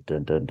 dun, dun,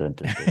 dun, dun, dun,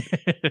 dun.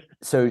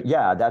 So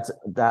yeah,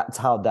 that's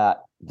how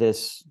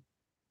this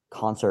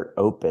concert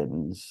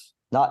opens.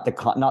 Not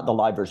the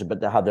live version,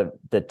 but how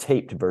the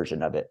taped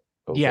version of it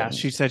opens. Yeah,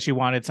 she said she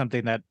wanted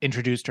something that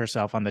introduced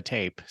herself on the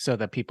tape so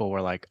that people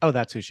were like, oh,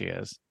 that's who she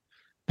is.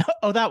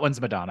 Oh, that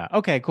one's Madonna.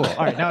 Okay, cool.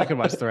 All right, now I can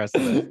watch the rest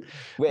of it.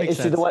 Wait, is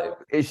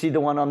she the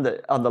one on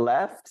the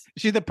left?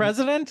 Is she the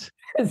president?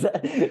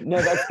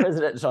 No, that's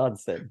President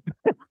Johnson.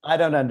 I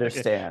don't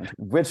understand.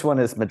 Which one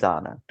is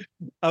Madonna?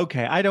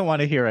 Okay, I don't want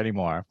to hear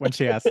anymore when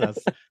she asks us.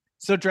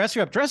 So Dress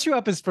You Up. Dress You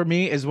Up is, for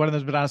me, is one of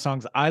those Madonna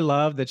songs I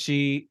love that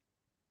she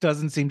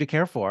doesn't seem to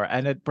care for,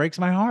 and it breaks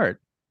my heart.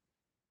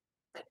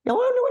 No,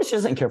 I don't know why she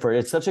doesn't care for it.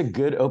 It's such a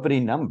good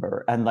opening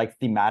number, and like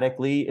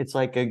thematically, it's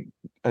like a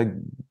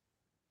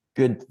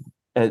good.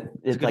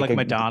 It's like a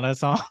Madonna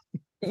song.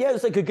 Yeah,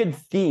 it's like a good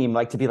theme,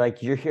 like to be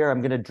like, you're here,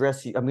 I'm gonna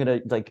dress you, I'm gonna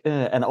like,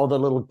 and all the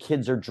little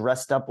kids are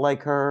dressed up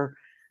like her.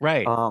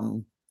 Right.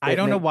 I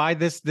don't know why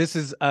this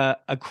is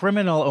a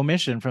criminal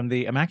omission from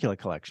the Immaculate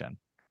Collection.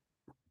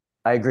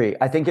 I agree.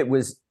 I think it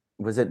was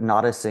it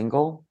not a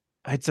single?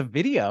 It's a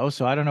video,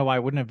 so I don't know why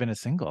it wouldn't have been a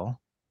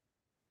single.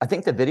 I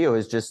think the video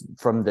is just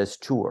from this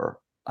tour.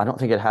 I don't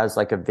think it has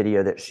like a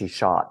video that she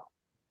shot.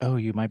 Oh,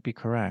 you might be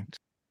correct.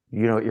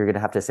 You know, you're going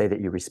to have to say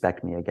that you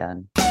respect me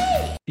again.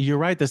 You're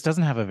right. This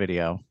doesn't have a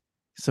video.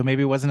 So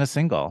maybe it wasn't a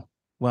single.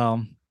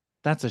 Well,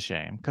 that's a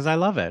shame because I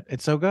love it.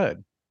 It's so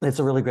good. It's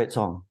a really great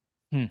song.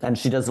 And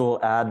she does a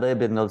little ad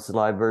lib in this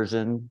live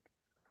version.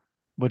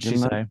 What'd she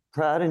say?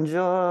 Pride and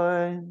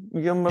joy,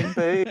 you're my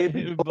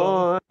baby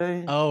boy.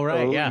 Oh,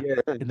 right. Yeah.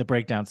 In the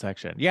breakdown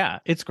section. Yeah,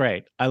 it's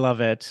great. I love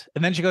it.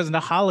 And then she goes into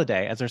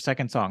Holiday as her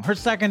second song. Her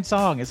second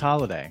song is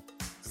Holiday.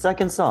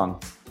 Second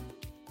song.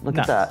 Look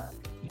at that.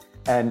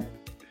 And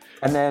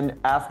then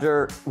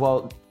after,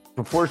 well,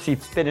 before she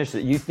finished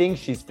it, you think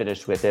she's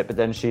finished with it, but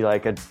then she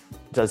like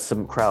does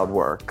some crowd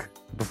work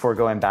before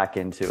going back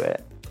into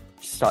it.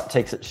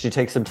 She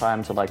takes some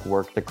time to like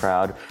work the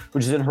crowd,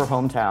 which is in her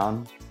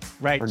hometown.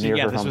 Right.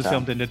 Yeah, this was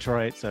filmed in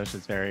Detroit, so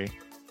she's very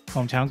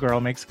hometown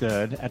girl, makes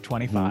good at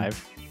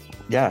 25.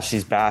 Yeah,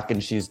 she's back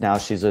and she's a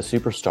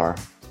superstar.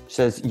 She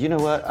says, you know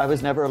what? I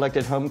was never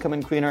elected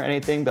homecoming queen or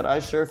anything, but I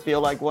sure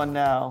feel like one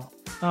now.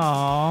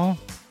 Aww.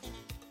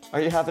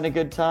 Are you having a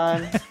good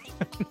time?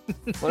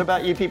 What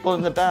about you people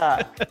in the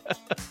back?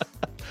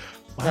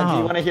 Wow. Now, do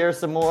you want to hear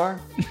some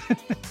more?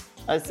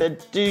 I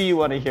said, do you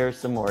want to hear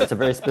some more? It's a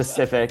very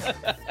specific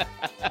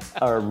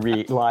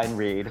line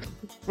read.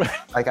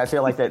 Like, I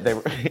feel like that they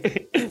were...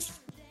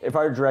 If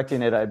I were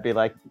directing it, I'd be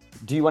like,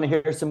 do you want to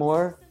hear some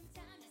more?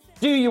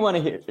 Do you want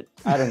to hear...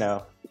 I don't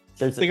know.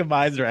 Think of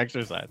Miser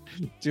exercise.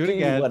 Do it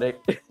again.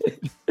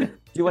 Do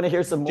you want to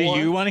hear some more? Do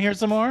you want to hear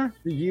some more?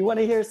 Do you want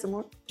to hear some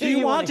more? Do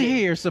you want to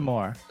hear some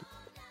more?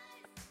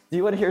 Do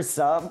you want to hear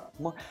some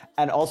more?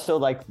 And also,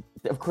 like,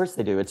 of course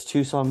they do. It's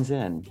 2 songs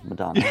in,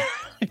 Madonna.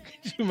 Could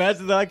you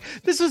imagine? They're like,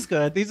 this was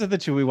good. These are the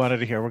 2 we wanted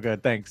to hear. We're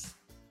good. Thanks.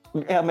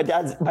 Yeah, my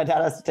dad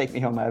has to take me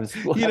home out of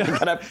school. I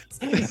got up at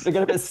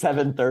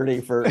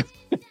 7:30 for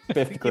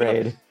 5th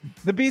grade. You know,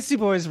 the Beastie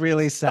Boys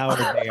really soured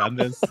me on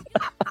this.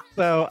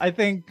 So I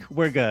think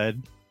we're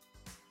good.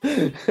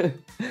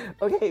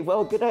 Okay,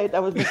 well, good night.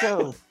 That was the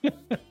show.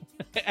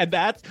 And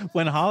that's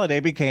when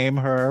Holiday became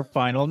her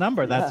final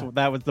number.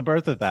 That was the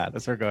birth of that.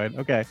 That's her going,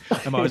 okay,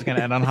 I'm always going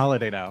to end on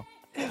Holiday now.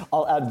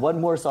 I'll add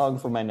one more song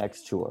for my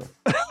next tour.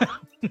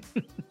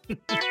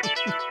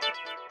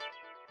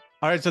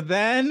 All right, so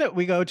then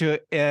we go to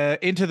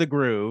Into the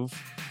Groove,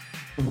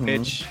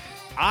 which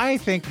I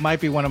think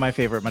might be one of my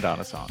favorite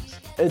Madonna songs.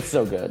 It's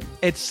so good.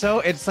 It's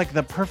like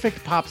the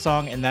perfect pop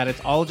song in that it's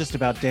all just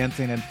about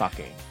dancing and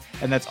fucking.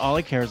 And that's all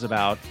it cares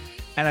about.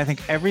 And I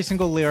think every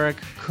single lyric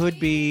could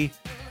be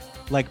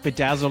like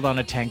bedazzled on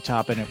a tank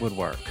top and it would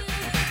work.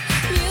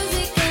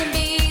 Music can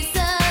be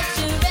such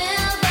a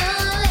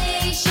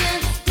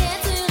revelation.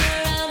 Dancing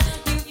around,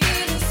 you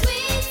feel the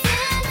sweet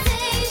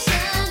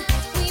sensation.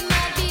 We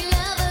might be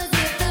lovers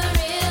if the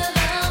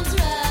rhythm's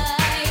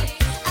right.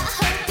 I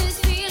hope this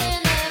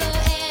feeling never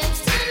ends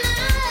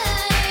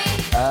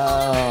tonight.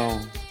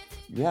 Oh,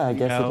 yeah, I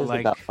guess know, it is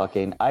like- about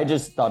fucking. I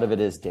just thought of it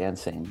as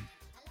dancing.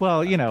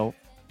 Well,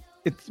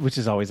 which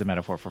is always a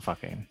metaphor for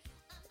fucking.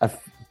 I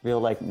feel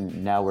like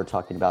now we're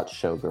talking about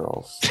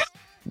showgirls.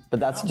 But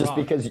that's just wrong.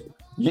 because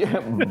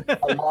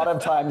a lot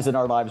of times in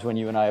our lives when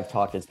you and I have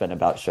talked, it's been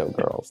about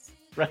showgirls.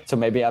 Right. So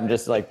maybe I'm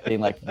just like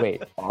being like,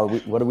 wait,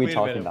 what are we Wait a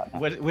talking minute. about now?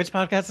 Which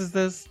podcast is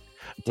this?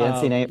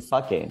 Dancing ain't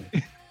fucking.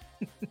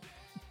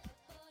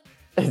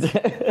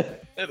 It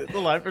It's a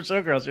line for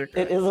showgirls.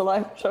 is a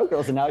line for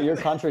showgirls, and now you're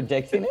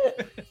contradicting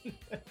it?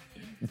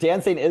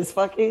 Dancing is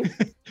fucking?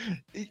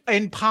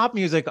 In pop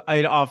music,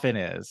 it often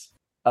is.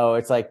 Oh,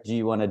 it's like, do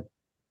you want to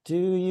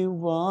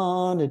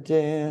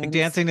dance? Like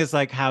dancing is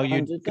like how you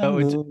under the go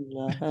into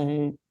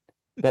moonlight?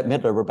 Bette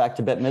Midler. We're back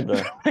to Bette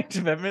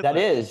Midler. That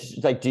is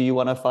like, do you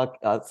want to fuck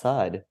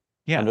outside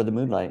Yeah. under the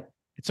moonlight?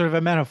 It's sort of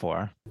a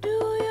metaphor. Do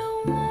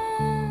you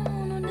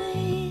wanna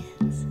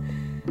dance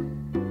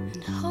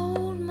and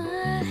hold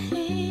my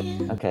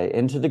hand? Okay,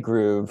 into the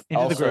groove.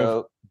 Into the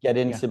groove. Get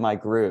into my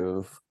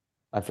groove.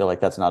 I feel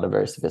like that's not a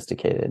very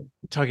sophisticated.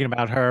 Talking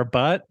about her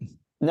butt.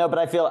 No, but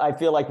I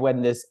feel like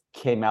when this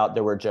came out,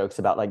 there were jokes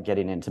about like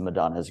getting into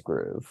Madonna's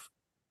groove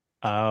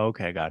Oh,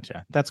 okay,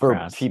 gotcha. That's for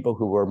crass. people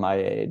who were my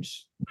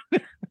age.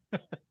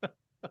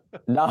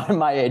 Not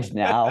my age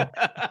now.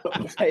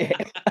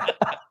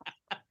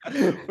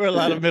 For a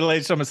lot of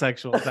middle-aged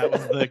homosexuals, that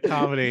was the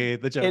comedy,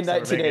 the jokes. In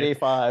that were making.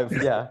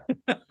 1985, yeah.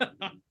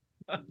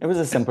 It was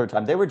a simpler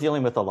time. They were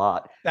dealing with a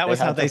lot. That was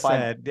had how to they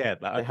find- said. Yeah.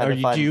 had to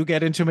Do find- you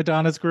get into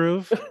Madonna's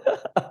groove?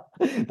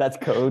 That's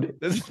code.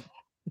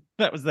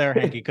 That was their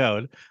hanky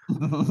code.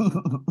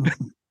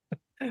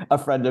 A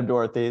friend of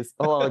Dorothy's.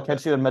 Oh, I'll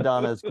catch you in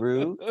Madonna's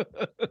groove.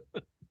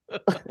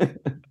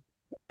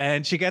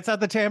 And she gets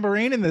out the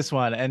tambourine in this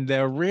one, and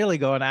they're really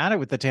going at it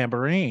with the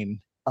tambourine.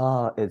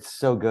 Oh, it's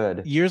so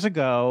good. Years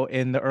ago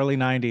in the early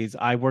 90s,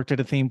 I worked at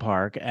a theme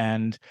park,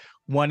 and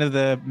one of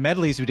the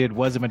medleys we did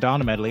was a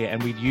Madonna medley,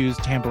 and we'd use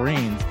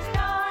tambourines.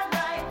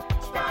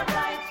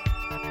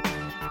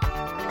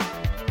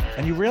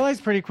 And you realize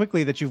pretty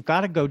quickly that you've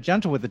got to go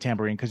gentle with the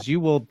tambourine because you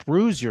will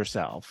bruise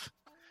yourself.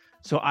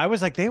 So I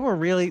was like, they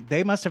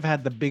must have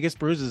had the biggest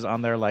bruises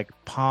on their like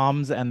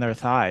palms and their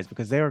thighs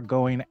because they were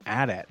going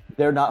at it.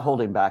 They're not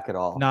holding back at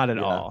all. Not at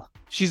Yeah. all.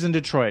 She's in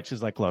Detroit.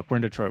 She's like, look, we're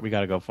in Detroit. We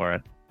got to go for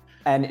it.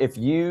 And if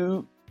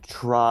you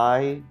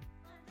try,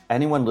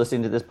 anyone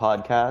listening to this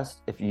podcast,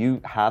 if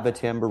you have a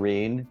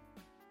tambourine,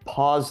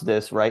 pause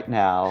this right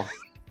now,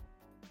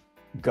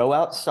 go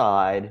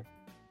outside,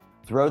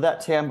 throw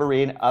that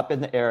tambourine up in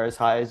the air as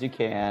high as you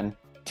can,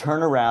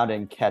 turn around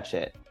and catch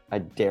it. I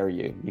dare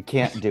you. You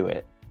can't do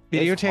it.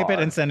 It's Videotape it hard.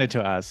 and send it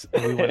to us.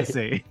 We want to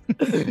see.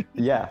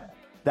 Yeah.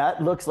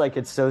 That looks like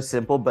it's so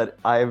simple, but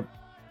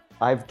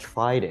I've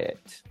tried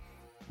it.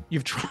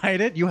 You've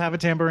tried it? You have a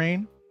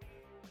tambourine?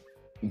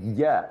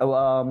 Yeah,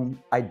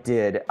 I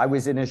did. I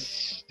was in a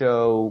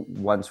show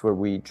once where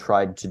we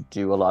tried to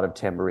do a lot of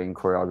tambourine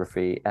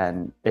choreography,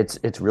 and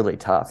it's really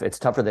tough. It's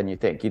tougher than you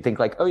think. You think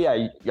like, oh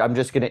yeah, I'm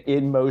just gonna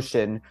in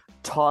motion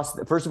toss.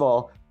 First of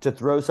all, to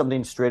throw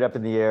something straight up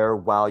in the air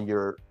while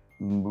you're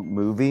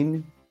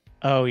moving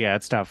Oh, yeah,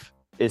 it's tough.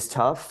 is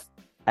tough,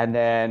 and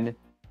then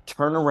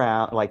turn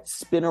around, like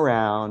spin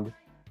around,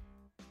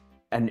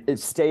 and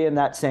stay in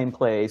that same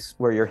place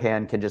where your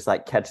hand can just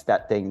like catch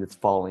that thing that's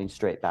falling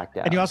straight back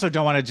down. And you also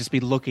don't want to just be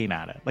looking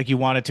at it. Like you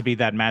want it to be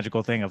that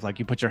magical thing of like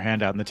you put your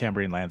hand out and the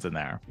tambourine lands in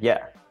there.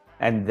 Yeah,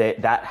 and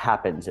that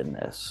happens in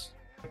this.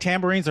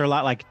 Tambourines are a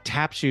lot like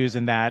tap shoes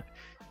in that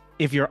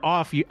if you're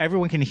off,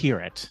 everyone can hear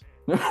it.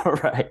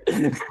 Right.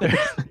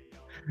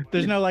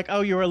 There's no like,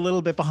 oh, you're a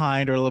little bit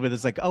behind or a little bit.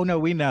 It's like, oh no,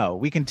 we know.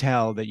 We can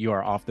tell that you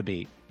are off the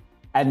beat.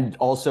 And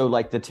also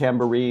like the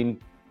tambourine,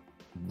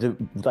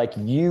 like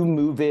you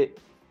move it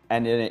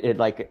and it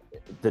like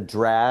the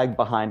drag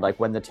behind like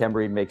when the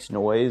tambourine makes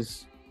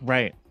noise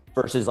Right.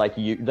 versus like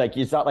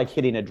it's not like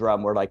hitting a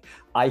drum where like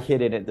I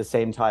hit it at the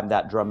same time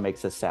that drum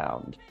makes a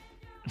sound.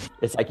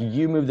 It's like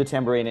you move the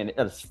tambourine and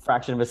a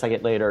fraction of a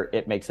second later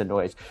it makes a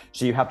noise.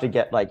 So you have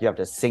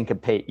to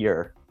syncopate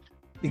your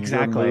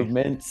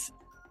movements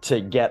to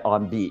get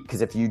on beat,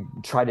 because if you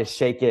try to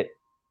shake it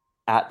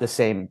at the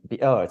same beat,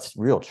 it's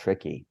real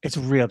tricky. It's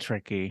real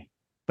tricky,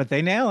 but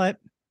they nail it.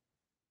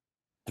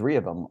 3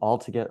 of them all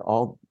together,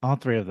 all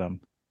Three of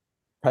them.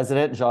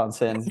 President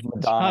Johnson,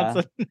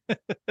 Madonna,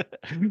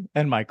 Johnson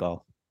and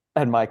Michael.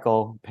 and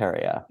Michael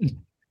Peria.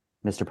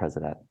 Mr.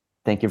 President,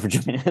 thank you for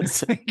joining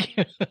us. Thank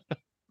you.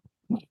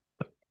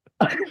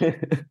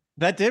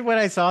 That did when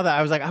I saw that.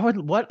 I was like,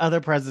 what other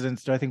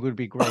presidents do I think would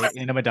be great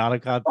in a Madonna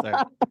concert?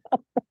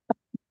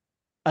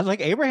 I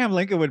like Abraham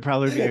Lincoln would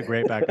probably be a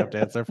great backup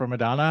dancer for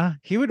Madonna.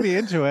 He would be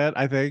into it,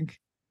 I think.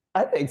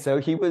 I think so.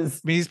 He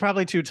was. I mean, he's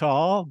probably too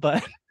tall,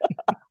 but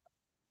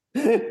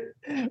Do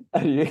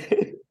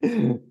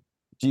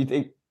you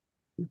think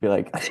he'd be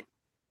like,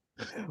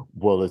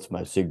 well, it's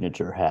my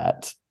signature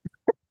hat?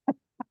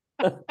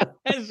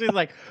 and she's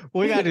like,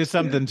 we gotta do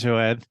something to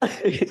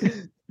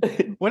it.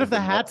 What if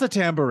the hat's a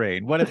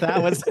tambourine? What if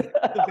that was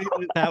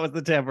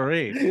the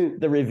tambourine?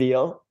 The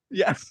reveal?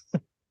 Yes.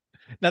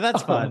 Now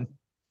that's fun.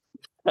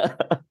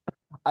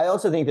 I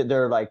also think that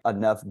there are like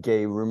enough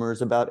gay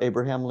rumors about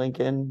Abraham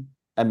Lincoln,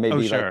 and maybe Oh,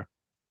 like, sure.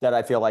 that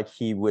I feel like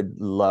he would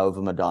love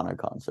a Madonna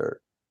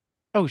concert.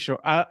 Oh, sure.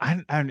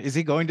 Is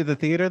he going to the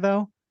theater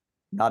though?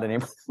 Not an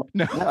Abraham.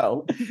 No.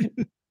 No.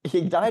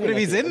 He died. But if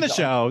he's in the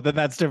show, then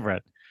that's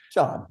different.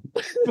 John.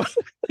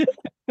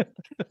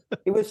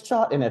 He was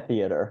shot in a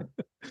theater.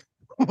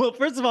 Well,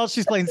 first of all,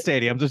 she's playing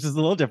stadiums, which is a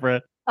little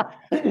different.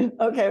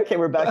 Okay,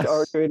 we're back to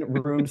arguing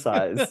room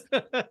size.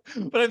 But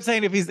I'm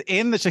saying if he's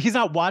in the show, he's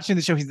not watching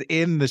the show, he's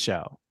in the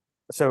show.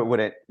 So it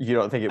wouldn't, you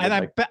don't think it would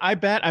And I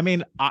bet, I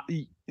mean,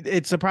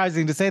 it's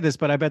surprising to say this,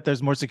 but I bet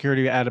there's more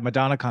security at a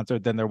Madonna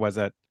concert than there was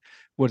at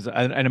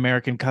an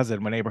American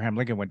Cousin when Abraham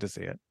Lincoln went to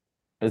see it.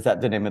 Is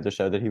that the name of the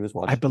show that he was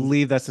watching? I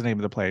believe that's the name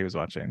of the play he was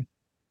watching.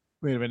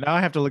 Wait a minute. Now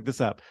I have to look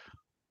this up.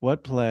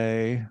 What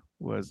play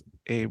was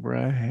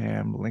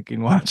Abraham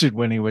Lincoln watching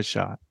when he was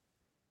shot?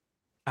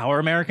 Our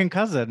American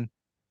Cousin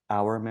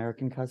Our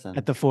American Cousin.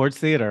 at the Ford's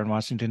Theater in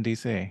Washington,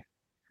 D.C.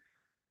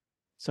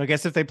 So I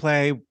guess if they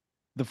play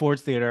the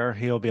Ford's Theater,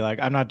 he'll be like,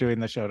 I'm not doing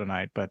the show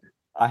tonight, but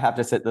I have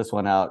to sit this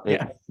one out.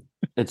 Yeah.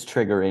 It's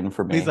triggering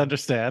for me. please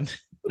understand.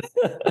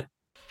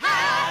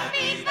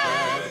 Happy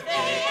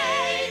birthday,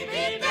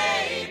 Amy,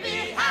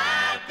 baby.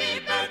 Happy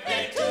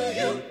birthday to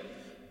you.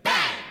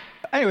 Bang!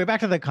 Anyway, back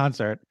to the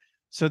concert.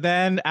 So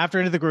then after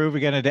Into the Groove, we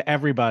get into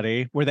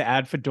Everybody, where they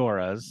add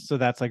fedoras. So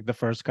that's like the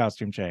first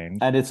costume change.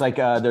 And it's like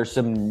there's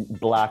some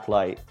black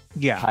light,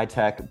 Yeah. high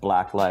tech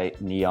black light,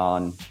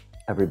 neon.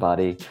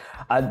 Everybody,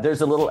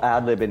 there's a little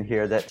ad lib in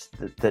here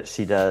that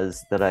she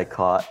does that I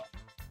caught,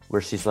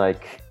 where she's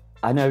like,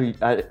 "I know,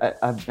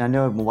 I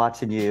know, I'm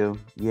watching you.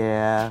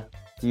 Yeah,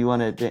 do you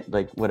want to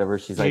like whatever?"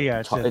 She's like,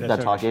 Yeah, ta- that's not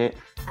okay. talking.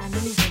 I know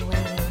you've been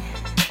waiting.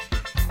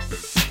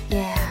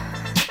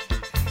 Yeah.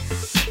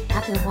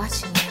 I've been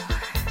watching you.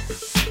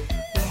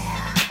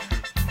 Yeah.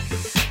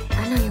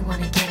 I know you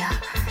want to get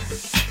up.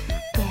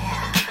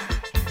 Yeah.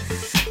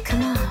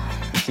 Come on.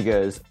 She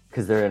goes,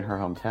 because they're in her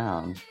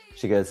hometown.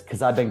 She goes,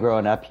 because I've been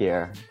growing up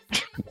here.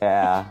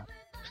 Yeah.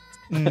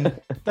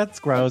 That's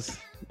gross.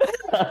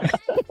 I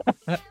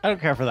don't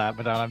care for that,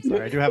 Madonna. I'm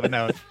sorry. I do have a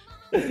note.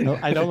 No,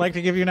 I don't like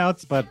to give you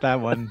notes, but that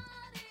one.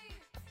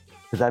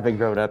 Because I've been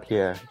growing up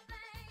here.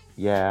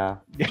 Yeah.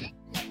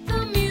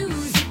 The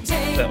music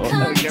take No,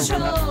 I can't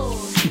remember. control.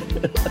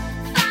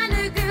 Find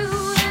a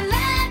groove and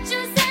let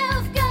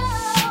yourself go.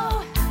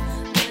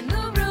 When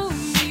the room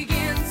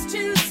begins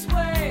to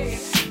sway,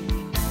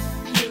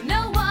 you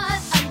know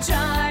what I'm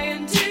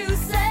trying to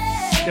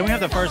say. Then we have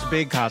the first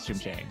big costume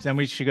change.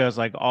 Then she goes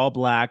like all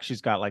black. She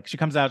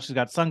comes out, she's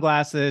got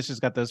sunglasses, she's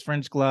got those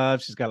fringe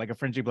gloves, she's got like a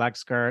fringy black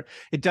skirt.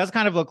 It does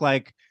kind of look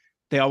like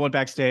they all went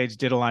backstage,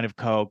 did a line of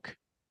coke,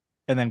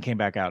 and then came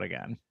back out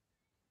again.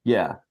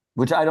 Yeah.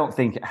 Which I don't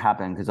think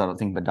happened, because I don't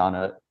think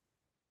Madonna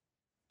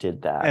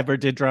did that. Ever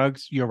did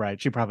drugs? You're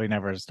right. She probably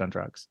never has done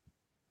drugs.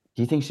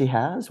 Do you think she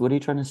has? What are you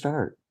trying to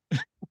start?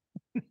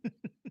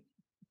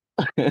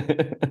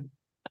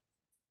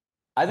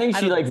 I think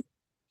she like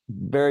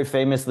very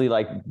famously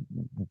like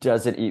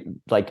doesn't eat,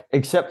 like,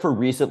 except for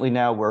recently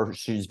now where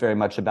she's very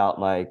much about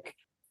like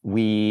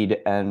weed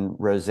and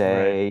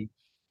rosé. Right.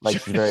 Like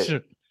she's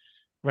very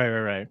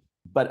Right.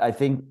 but I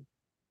think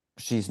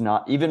she's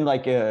not even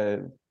like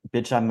a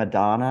bitch I'm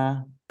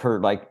Madonna for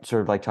like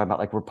sort of like talking about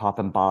like we're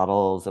popping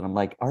bottles, and I'm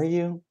like, are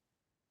you?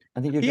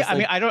 I think you're just I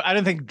mean, I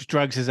don't think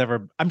drugs has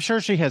ever. I'm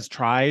sure she has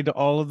tried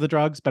all of the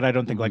drugs, but I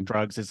don't think like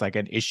drugs is like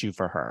an issue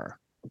for her.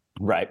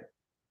 right.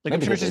 Like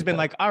Maybe I'm sure they she's did been that.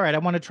 like, all right, I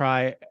want to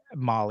try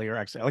Molly or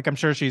X. Like I'm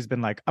sure she's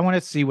been like, I want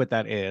to see what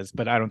that is,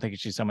 but I don't think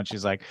she's someone.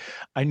 She's like,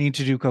 I need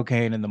to do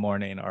cocaine in the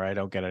morning, or I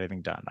don't get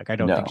anything done. Like I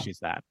don't think No. she's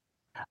that.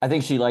 I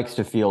think she likes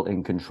to feel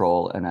in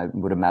control, and I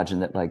would imagine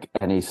that like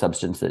any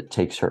substance that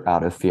takes her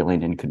out of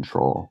feeling in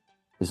control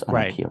is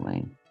Right.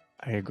 unappealing.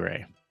 I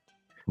agree.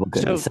 Well,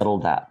 good. So- We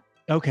settled that.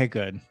 Okay,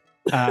 good.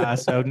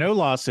 So no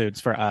lawsuits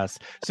for us.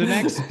 So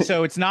next,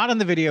 so it's not on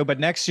the video, but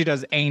next she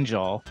does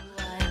Angel.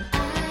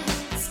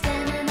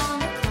 Standing on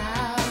the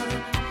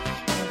cloud,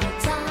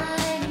 every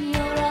time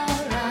you're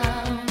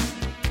around, and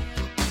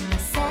the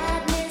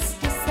sadness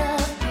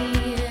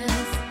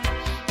disappears.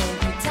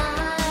 Every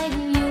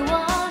time you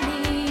are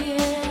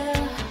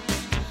near.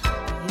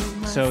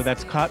 So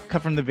that's cut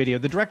from the video.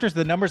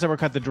 The numbers that were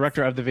cut, the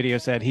director of the video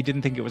said he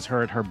didn't think it was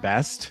her at her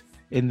best.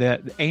 In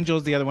the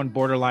Angels, the other one,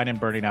 Borderline and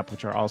Burning Up,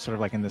 which are all sort of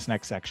like in this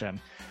next section,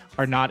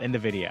 are not in the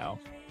video.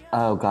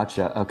 Oh,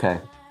 gotcha. Okay.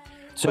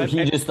 So But-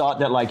 he just thought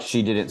that like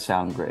she didn't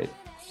sound great.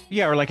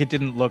 Yeah, or like it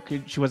didn't look,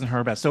 she wasn't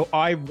her best. So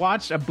I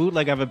watched a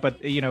bootleg of it, but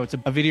it's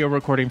a video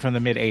recording from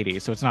the mid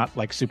 80s. So it's not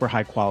like super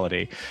high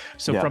quality.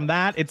 So Yeah. from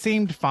that, it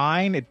seemed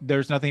fine.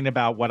 There's nothing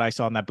about what I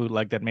saw in that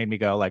bootleg that made me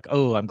go like,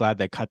 oh, I'm glad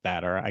they cut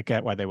that, or I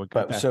get why they would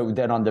cut But that. so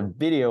then on the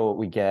video, what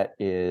we get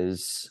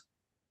is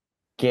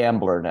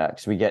Gambler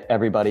next. We get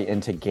everybody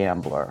into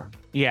Gambler.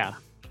 Yeah.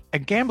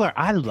 And Gambler,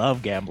 I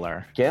love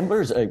Gambler.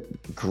 Gambler's a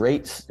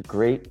great,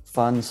 great,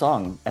 fun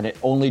song. And it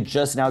only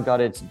just now got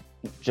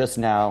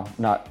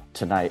not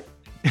tonight,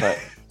 but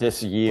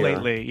this year.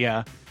 Lately,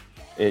 yeah.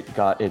 It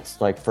got its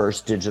like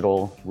first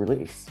digital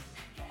release.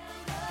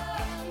 I'm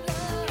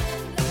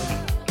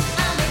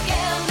a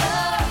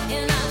gambler,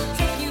 and I will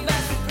take you by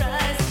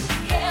surprise.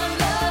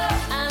 Gambler,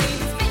 I leave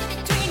the space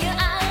between your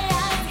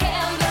eyes.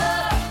 Gambler,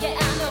 yeah,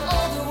 I know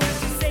all the words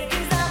you say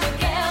 'cause I'm a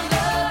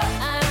gambler.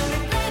 I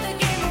only play the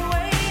game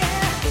away.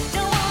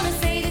 Don't wanna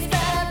say this,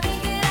 but I think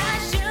that I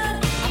should.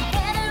 I'm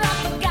better off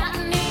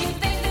forgotten if you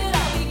think that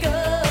I'll be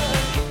good.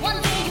 One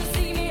day you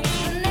see me, the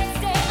next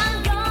day I'm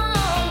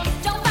gone.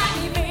 Don't fight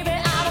me, baby,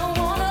 I don't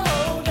wanna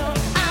hold on.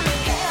 I'm a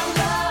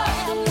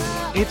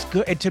gambler. It's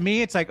good. To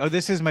me, it's like, oh,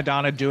 this is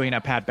Madonna doing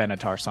a Pat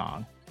Benatar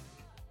song.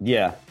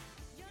 Yeah.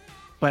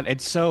 But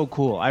it's so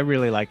cool. I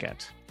really like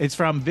it. It's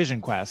from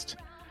Vision Quest.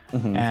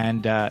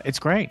 And it's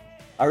great.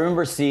 I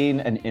remember seeing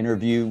an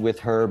interview with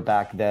her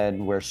back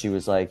then where she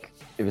was like,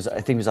 I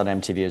think it was on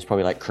MTV. It was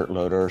probably like Kurt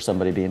Loder or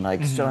somebody being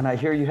like, so, and I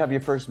hear you have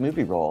your first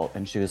movie role.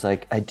 And she was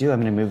like, I do.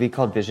 I'm in a movie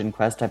called Vision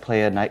Quest. I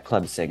play a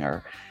nightclub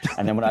singer.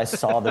 And then when I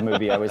saw the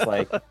movie, I was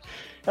like,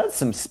 that's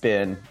some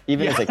spin.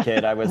 Even as a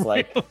kid, I was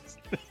like,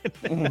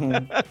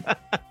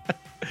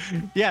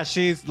 Yeah,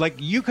 she's like,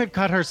 you could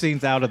cut her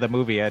scenes out of the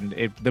movie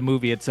and the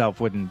movie itself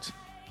wouldn't.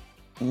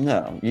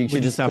 no, you should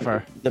Wouldn't just put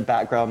suffer. the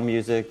background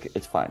music.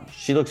 It's fine.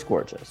 She looks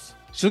gorgeous.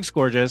 She looks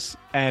gorgeous.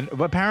 And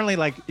apparently,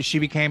 like, she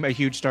became a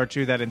huge star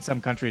too, that in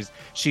some countries,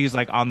 she's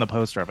like on the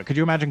poster of it. Could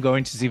you imagine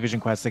going to see Vision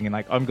Quest thinking,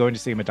 like, I'm going to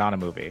see a Madonna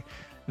movie?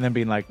 And then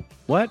being like,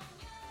 what?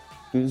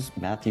 Who's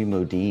Matthew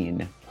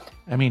Modine?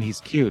 I mean, he's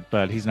cute,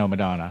 but he's no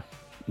Madonna.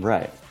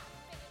 Right.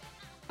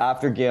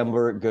 After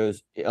Gambler, it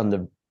goes on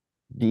the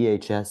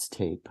VHS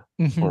tape.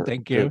 or-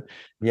 Thank you.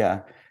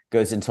 Yeah.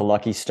 Goes into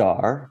Lucky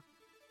Star.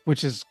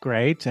 Which is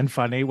great and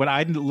funny. What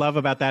I love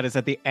about that is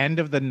at the end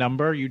of the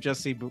number, you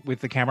just see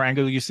with the camera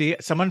angle, you see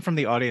someone from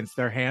the audience,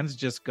 their hands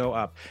just go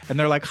up and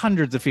they're like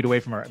hundreds of feet away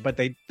from her, but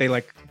they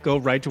like go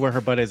right to where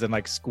her butt is and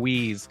like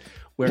squeeze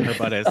where her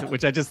butt is,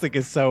 which I just think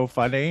is so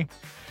funny.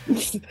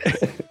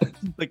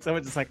 Like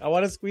someone just like, I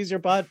want to squeeze your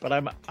butt, but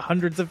I'm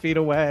hundreds of feet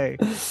away.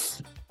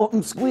 Oh,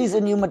 I'm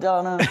squeezing you,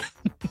 Madonna.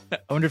 I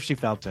wonder if she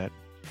felt it.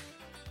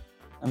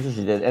 I'm sure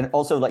she did. And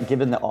also, like,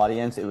 given the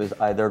audience, it was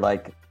either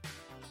like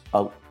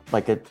an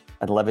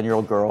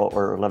 11-year-old girl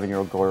or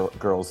 11-year-old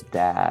girl's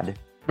dad.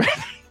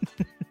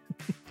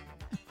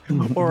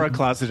 Or a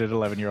closeted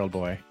 11-year-old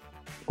boy.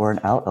 Or an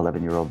out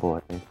 11-year-old boy.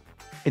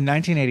 In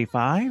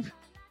 1985?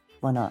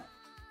 Why not?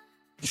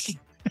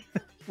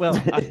 Well,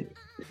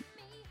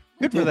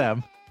 good for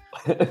them.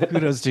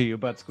 Kudos to you,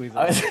 butt squeezing.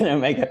 I was gonna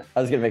make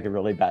a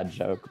really bad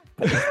joke.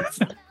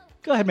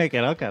 Go ahead, make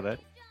it. I'll cut it.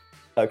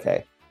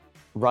 Okay.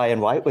 Ryan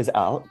White was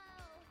out.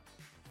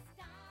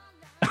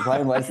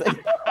 Ryan White's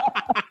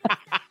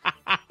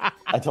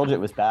I told you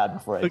it was bad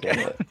before I did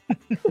it.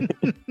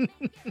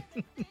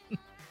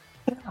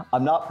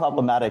 I'm not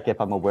problematic if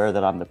I'm aware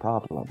that I'm the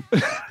problem.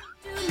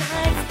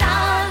 Tonight,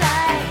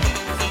 starlight.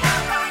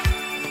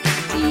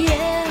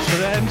 Yeah. So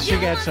then she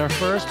gets her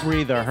first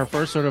breather, her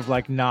first sort of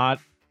like not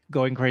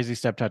going crazy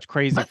step touch,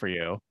 Crazy for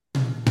You,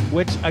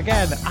 which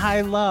again,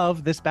 I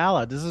love this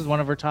ballad. This is one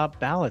of her top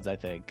ballads, I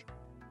think.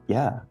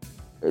 Yeah.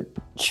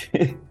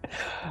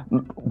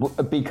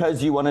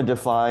 Because you want to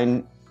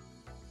define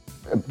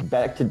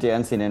back to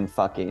dancing and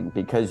fucking,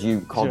 because you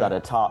called Sure. that a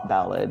top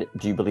ballad,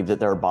 do you believe that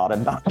there are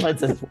bottom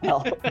ballads as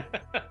well?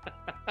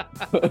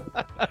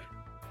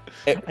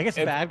 I guess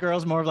Bad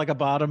Girl's more of like a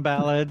bottom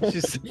ballad.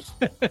 She's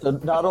So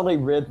not only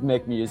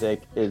rhythmic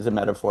music is a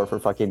metaphor for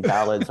fucking,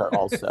 ballads are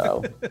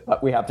also,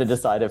 but we have to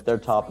decide if they're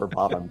top or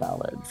bottom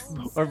ballads.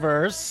 or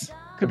verse.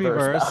 Could be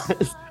verse.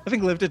 ballads. I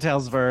think Live to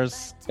Tell's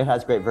verse. It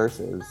has great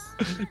verses.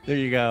 There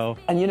you go.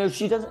 And you know,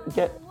 she doesn't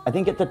get, I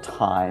think at the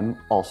time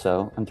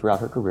also, and throughout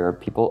her career,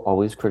 people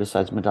always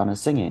criticize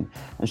Madonna's singing,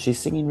 and she's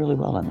singing really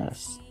well in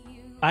this.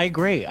 I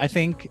agree. I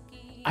think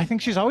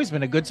she's always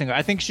been a good singer.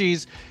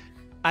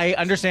 I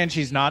understand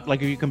she's not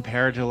like, if you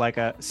compare her to like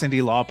a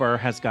Cyndi Lauper,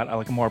 has got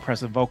like a more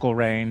impressive vocal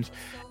range,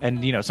 and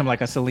some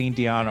like a Celine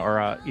Dion or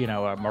a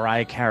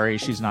Mariah Carey,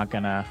 she's not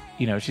gonna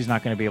be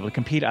able to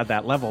compete at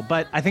that level.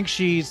 But I think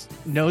she's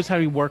knows how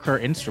to work her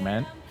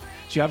instrument.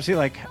 She obviously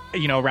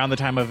around the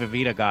time of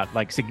Evita got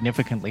like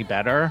significantly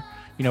better,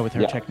 with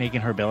her Yeah. technique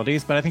and her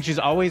abilities. But I think she's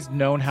always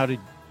known how to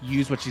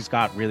use what she's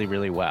got really,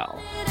 really well.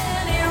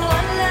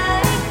 Anyone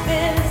like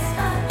this?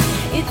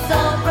 It's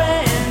all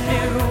brand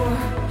new.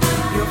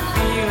 You're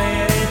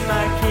feeling in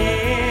my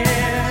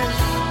kiss.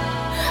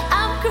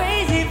 I'm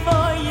crazy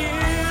for you.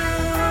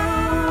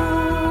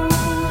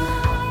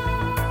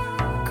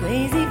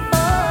 Crazy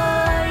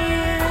for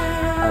you.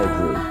 I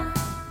agree.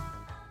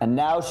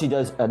 now she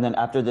does, and then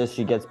after this,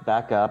 she gets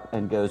back up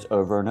and goes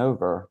Over and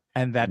Over.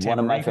 And that One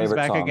of my tambourine comes favorite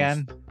back songs.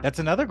 again. That's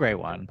another great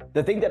one.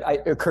 The thing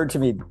that occurred to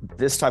me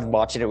this time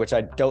watching it, which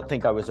I don't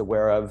think I was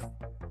aware of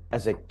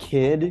as a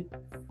kid,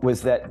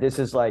 was that this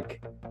is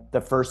like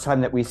the first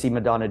time that we see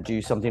Madonna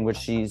do something which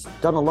she's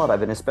done a lot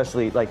of, and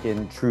especially like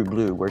in True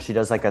Blue, where she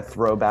does like a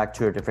throwback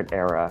to a different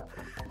era.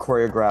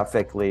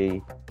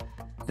 Choreographically,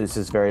 this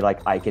is very like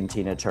Ike and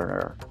Tina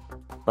Turner.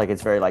 Like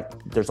it's very like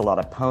there's a lot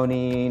of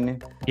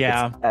ponying.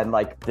 Yeah. And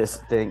like this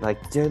thing, like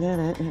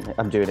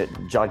I'm doing it.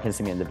 John can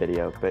see me in the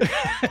video, but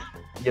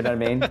you know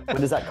what I mean?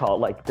 What is that called?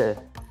 Like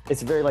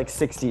it's very like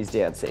 60s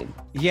dancing.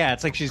 Yeah,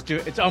 it's like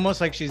it's almost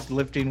like she's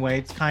lifting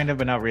weights, kind of,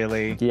 but not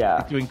really. Yeah.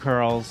 Like doing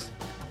curls.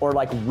 Or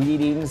like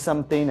weeding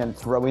something and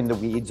throwing the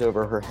weeds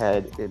over her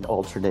head and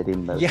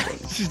alternating those Yeah,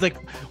 things. she's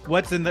like,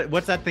 what's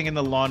that thing in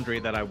the laundry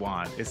that I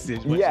want? Is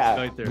what she's Yeah,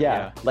 going through.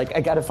 yeah. Like I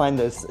gotta find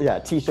this. Yeah,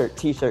 t-shirt.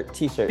 She's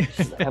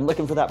like, I'm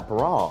looking for that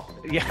bra.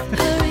 Yeah.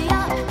 Hurry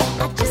up,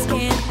 I just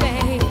can't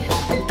wait.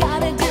 I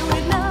gotta do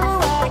it now,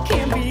 I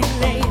can't be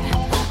late.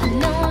 I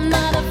know I'm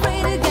not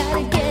afraid, I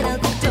gotta get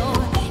out the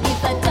door.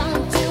 If I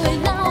don't do it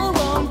now, I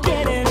won't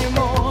get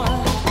anymore.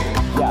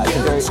 Yeah, it's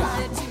a very.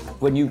 Try to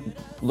When you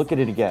look at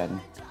it again,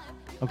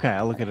 Okay,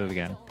 I'll look at it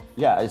again.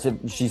 yeah,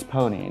 she's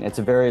ponying. It's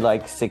a very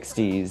like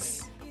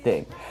 60s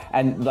thing,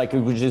 and like it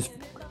was just,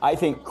 I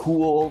think,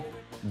 cool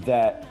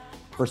that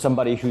for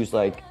somebody who's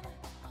like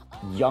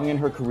young in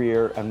her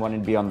career and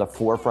wanting to be on the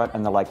forefront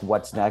and the like,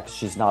 what's next?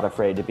 She's not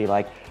afraid to be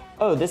like,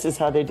 oh, this is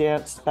how they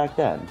danced back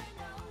then.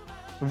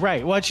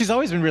 Right. Well, she's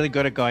always been really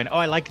good at going, oh,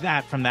 I like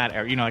that from that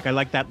era. You know, like I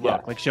like that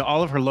look. Yeah. Like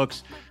all of her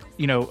looks,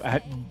 you know,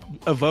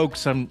 evoke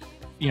some,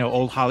 you know,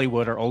 old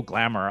Hollywood or old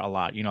glamour a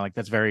lot. You know, like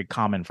that's very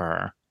common for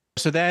her.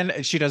 So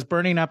then she does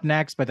Burning Up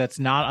next, but that's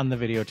not on the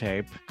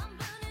videotape.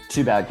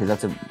 Too bad,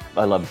 because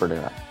I love Burning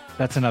Up.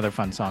 That's another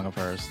fun song of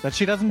hers that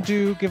she doesn't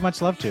give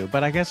much love to.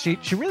 But I guess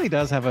she really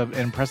does have an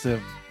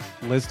impressive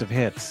list of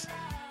hits.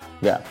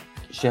 Yeah,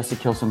 she has to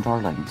kill some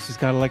darlings. She's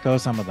got to let go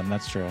of some of them.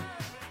 That's true.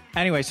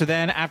 Anyway, so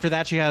then after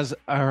that, she has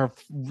her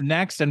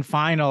next and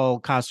final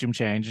costume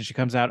change, and she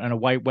comes out in a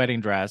white wedding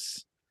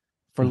dress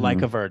for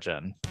Like a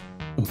Virgin.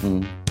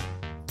 Mm-hmm.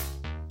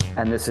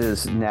 And this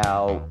is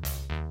now,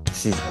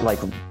 she's like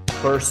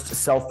first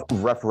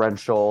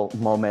self-referential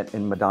moment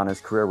in Madonna's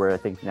career, where I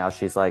think now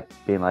she's like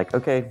being like,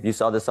 okay, you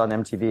saw this on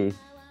MTV.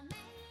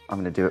 I'm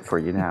going to do it for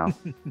you now.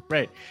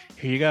 Right.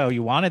 Here you go.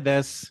 You wanted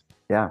this.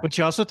 Yeah. But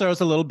she also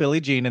throws a little Billie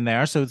Jean in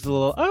there. So it's a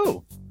little,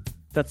 oh,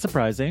 that's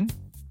surprising.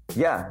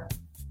 Yeah.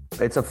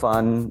 It's a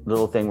fun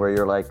little thing where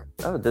you're like,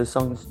 oh, those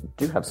songs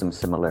do have some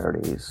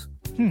similarities.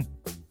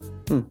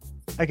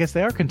 I guess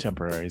they are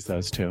contemporaries,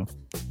 those two.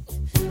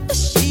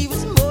 She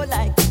was more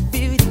like a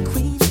beauty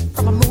queen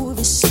from a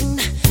movie scene.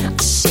 I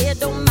said,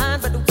 don't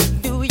mind, but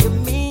what do you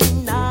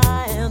mean?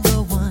 I am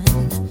the one.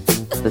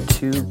 The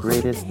two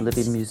greatest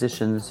living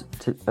musicians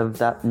of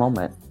that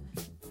moment.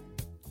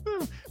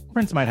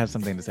 Prince might have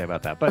something to say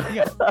about that, but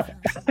yeah.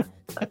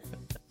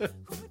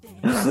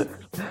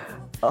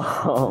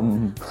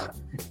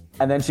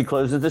 And then she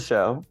closes the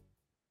show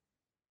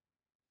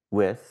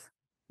with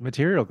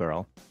Material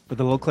Girl. With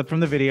a little clip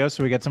from the video,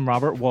 so we get some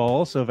Robert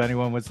Wool. So if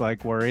anyone was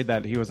like worried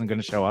that he wasn't going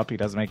to show up, he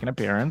does make an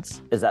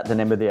appearance. Is that the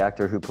name of the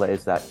actor who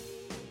plays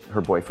her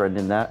boyfriend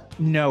in that?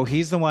 No,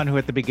 he's the one who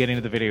at the beginning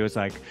of the video is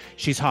like,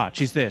 she's hot,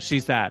 she's this,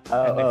 she's that.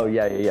 Oh,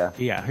 yeah.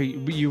 Yeah,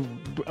 you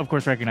of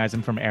course recognize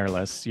him from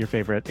Airless, your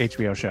favorite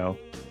HBO show.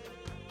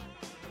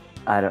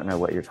 I don't know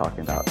what you're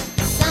talking about.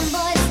 Some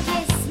boys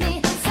kiss me,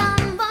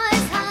 some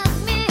boys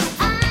hug me.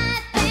 I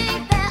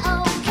think they're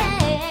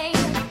okay.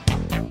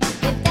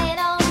 If they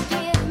don't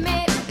give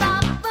me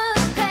proper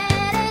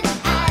credit,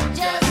 I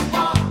just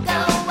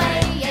walk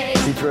away.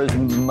 She throws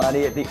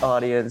money at the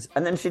audience,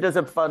 and then she does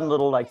a fun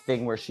little like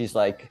thing where she's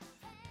like,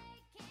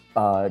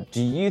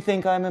 do you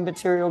think I'm a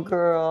material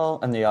girl?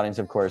 And the audience,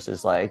 of course,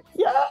 is like,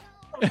 yes.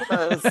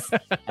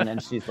 And then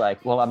she's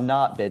like, well, I'm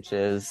not,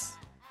 bitches.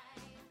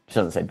 She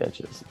doesn't say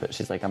bitches, but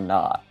she's like, I'm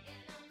not.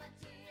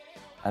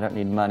 I don't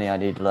need money, I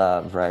need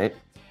love, right?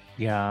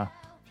 Yeah.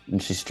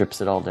 And she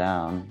strips it all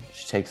down.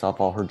 She takes off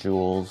all her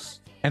jewels.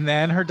 And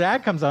then her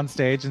dad comes on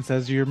stage and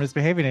says, you're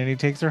misbehaving, and he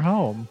takes her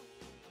home.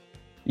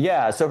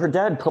 Yeah, so her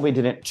dad probably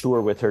didn't tour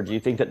with her. Do you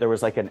think that there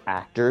was like an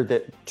actor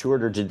that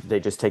toured, or did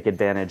they just take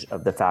advantage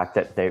of the fact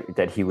that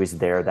that he was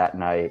there that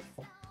night?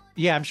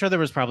 Yeah, I'm sure there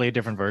was probably a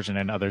different version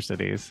in other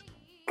cities.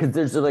 Because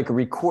there's like a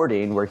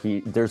recording where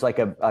there's like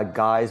a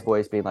guy's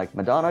voice being like,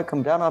 Madonna,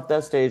 come down off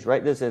that stage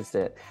right this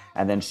instant.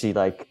 And then she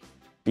like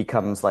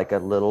becomes like a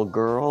little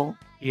girl.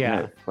 Yeah.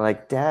 You know,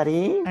 like,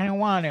 Daddy? I don't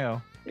want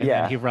to. And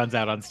Yeah. then he runs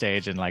out on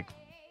stage and like,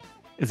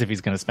 as if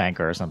he's going to spank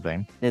her or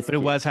something. It's But it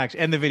cute. was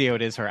actually, in the video,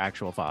 it is her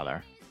actual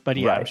father. But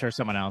yeah, I'm Right. sure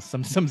someone else,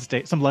 some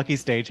lucky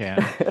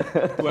stagehand,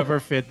 whoever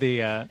fit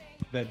the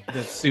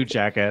suit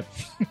jacket.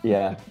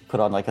 Yeah, put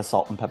on like a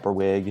salt and pepper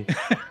wig.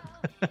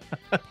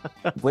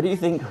 What do you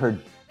think her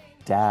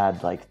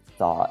dad like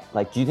thought?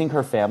 Like, do you think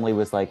her family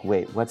was like,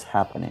 wait, what's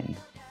happening?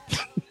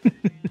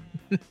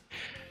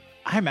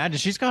 I imagine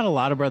she's got a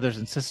lot of brothers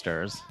and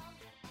sisters.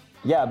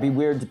 Yeah, it'd be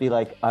weird to be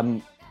like,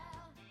 I'm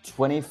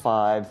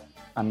 25,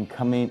 I'm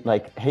coming,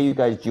 like, hey, you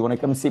guys, do you want to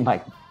come see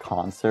my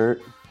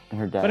concert? And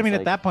her dad. But I mean,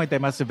 at that point, they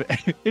must have been,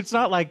 it's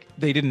not like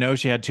they didn't know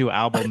she had 2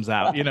 albums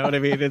out. You know what I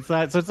mean? It's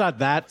not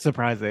that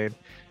surprising.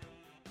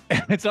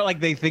 It's not like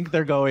they think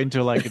they're going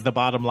to like the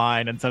bottom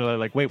line and suddenly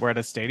like, wait, we're at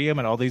a stadium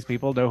and all these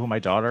people know who my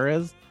daughter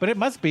is. But it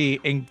must be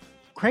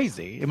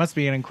crazy. It must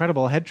be an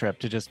incredible head trip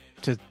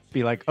to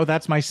be like, oh,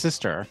 that's my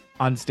sister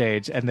on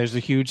stage. And there's a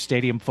huge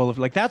stadium full of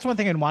like, that's one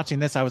thing in watching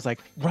this. I was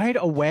like, right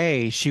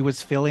away, she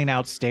was filling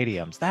out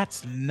stadiums.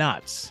 That's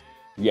nuts.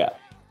 Yeah.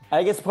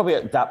 I guess probably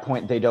at that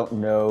point they don't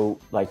know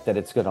like that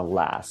it's gonna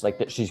last, like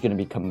that she's gonna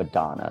become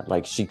Madonna.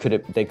 Like they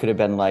could have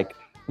been like,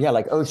 yeah,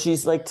 like, oh,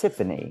 she's like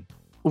Tiffany.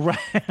 Right.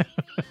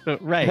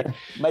 Right.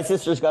 My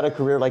sister's got a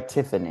career like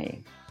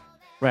Tiffany.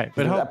 Right.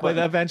 But At that hopefully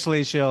point-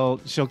 eventually she'll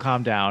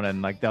calm down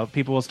and like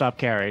people will stop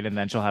caring and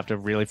then she'll have to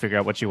really figure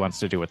out what she wants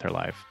to do with her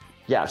life.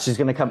 Yeah, she's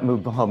gonna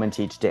move home and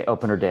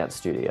open her dance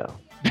studio.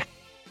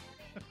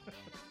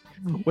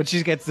 When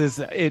she gets this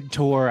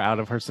tour out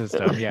of her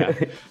system, yeah.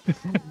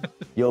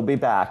 You'll be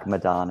back,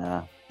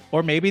 Madonna.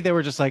 Or maybe they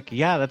were just like,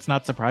 yeah, that's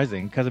not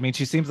surprising. Because I mean,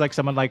 she seems like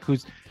someone like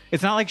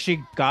it's not like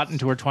she got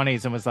into her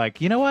 20s and was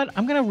like, you know what?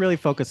 I'm going to really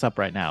focus up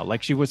right now.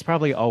 Like she was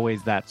probably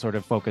always that sort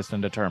of focused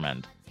and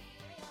determined.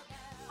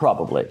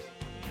 Probably.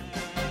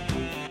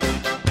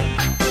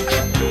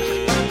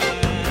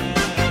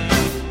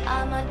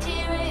 A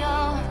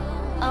material,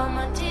 a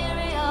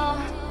material,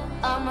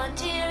 a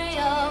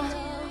material,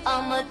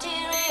 a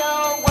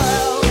material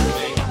world.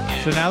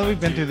 So now that we've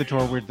been through the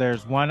tour,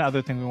 there's one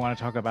other thing we want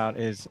to talk about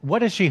is what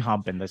does she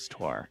hump in this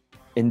tour?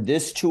 In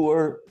this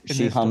tour,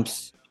 she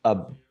humps a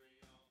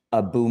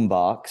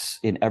boombox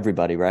in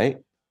Everybody, right?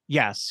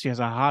 Yes, she has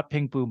a hot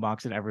pink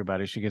boombox in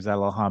Everybody. She gives that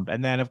little hump.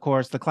 And then, of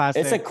course, the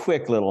classic. It's a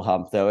quick little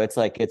hump, though. It's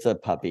a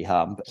puppy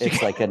hump.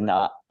 It's like a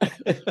knot.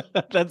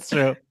 That's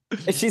true.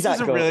 She She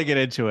doesn't going. really get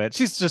into it.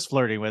 She's just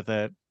flirting with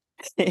it.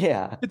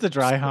 Yeah. It's a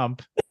dry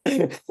hump.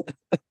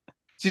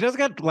 She does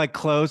get like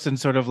close and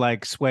sort of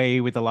like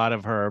sway with a lot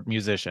of her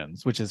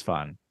musicians, which is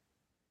fun.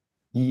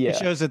 Yeah. It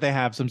shows that they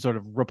have some sort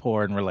of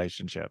rapport and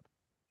relationship.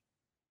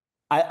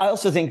 I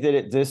also think that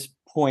at this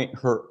point,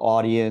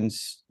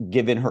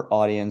 given her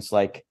audience,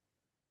 like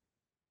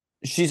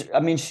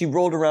she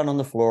rolled around on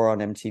the floor on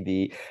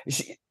MTV.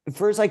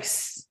 For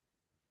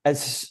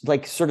as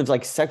sort of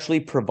like sexually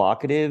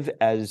provocative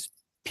as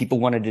people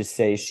wanted to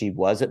say she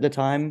was at the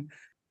time,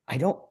 I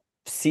don't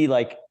see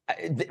like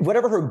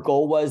whatever her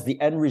goal was,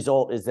 the end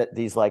result is that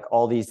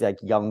all these like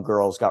young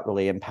girls got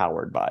really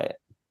empowered by it.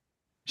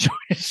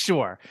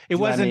 Sure. Do you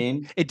know what I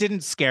mean? It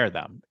didn't scare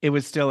them. It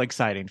was still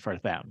exciting for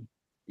them.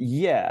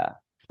 Yeah.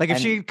 Like if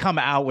And- she'd come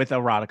out with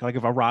Erotica, like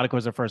if Erotica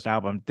was her first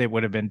album, it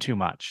would have been too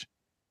much.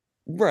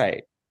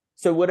 Right.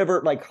 So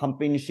whatever like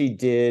humping she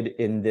did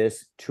in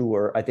this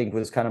tour, I think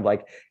was kind of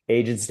like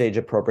age and stage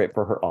appropriate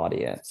for her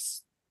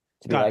audience.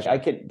 To be Gotcha.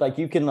 like,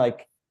 we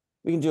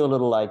can do a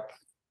little like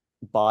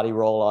body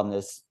roll on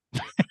this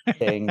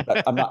thing,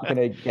 but I'm not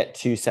gonna get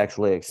too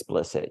sexually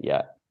explicit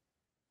yet.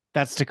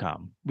 That's to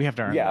come. We have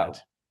to earn Yeah.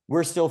 that.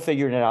 We're still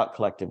figuring it out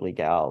collectively,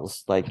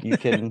 gals. Like you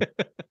can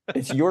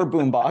it's your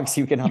boombox,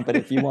 you can hump it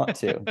if you want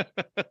to.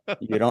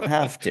 You don't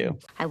have to.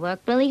 I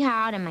worked really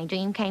hard and my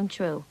dream came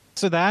true.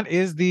 So that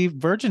is the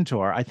Virgin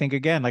Tour. I think,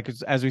 again, like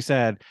as we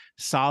said,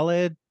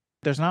 solid.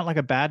 There's not like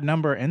a bad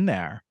number in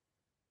there.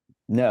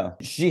 No,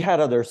 she had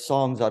other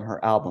songs on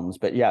her albums,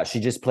 but yeah, she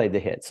just played the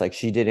hits. Like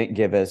she didn't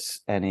give us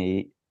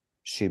any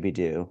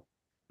Shooby-Doo.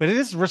 But it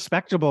is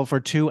respectable for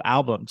 2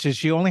 albums.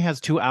 She only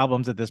has 2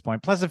 albums at this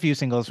point, plus a few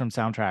singles from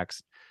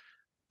soundtracks.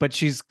 But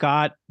she's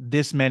got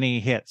this many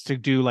hits to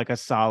do like a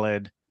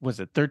solid, was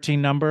it 13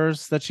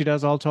 numbers that she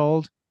does all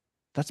told?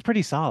 That's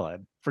pretty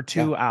solid for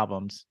 2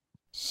 albums.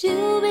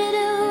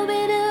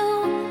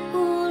 Shoo-be-doo-be-doo,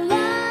 ooh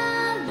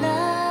la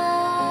la.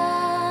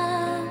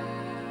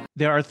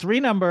 There are 3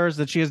 numbers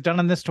that she has done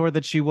on this tour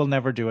that she will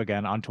never do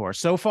again on tour.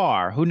 So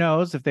far, who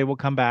knows if they will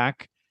come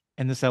back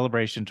in the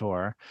Celebration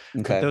Tour.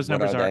 Okay. Those what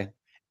numbers are they? Do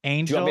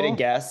Angel. you want me to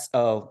guess?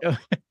 Oh,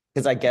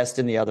 because I guessed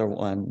in the other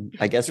one.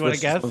 I guess. You wanna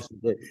which guess? songs she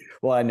did.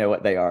 Well, I know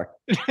what they are.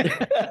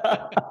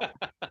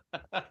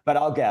 But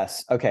I'll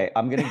guess. Okay,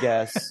 I'm gonna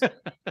guess.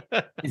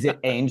 Is it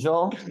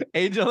Angel?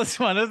 Angel is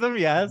one of them,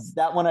 yes.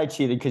 That one I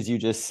cheated because you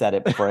just said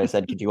it before I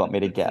said, "Do you want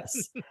me to guess?"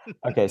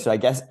 Okay, so I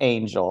guess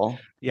Angel.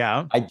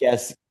 Yeah. I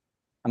guess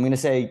I'm gonna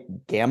say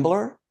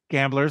Gambler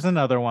Gambler's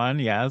another one,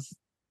 yes.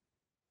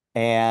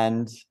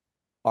 and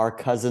Our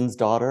Cousin's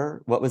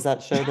Daughter. What was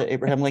that show that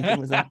Abraham Lincoln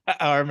was in?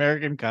 Our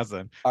American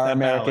Cousin. Our That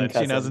American ballad.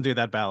 Cousin. She doesn't do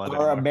that ballad Our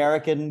anymore.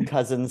 American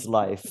Cousin's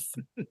Life.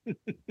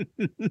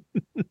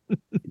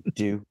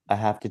 Do I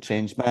have to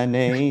change my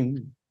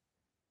name?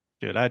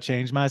 Should I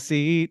change my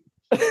seat?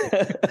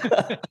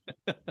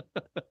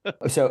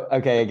 So,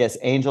 okay, I guess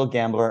Angel,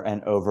 Gambler,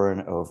 and Over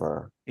and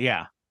Over.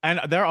 Yeah.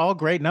 And they're all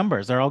great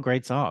numbers. They're all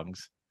great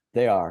songs.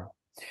 They are.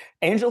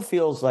 Angel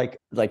feels like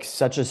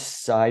such a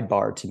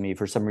sidebar to me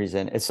for some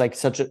reason. It's like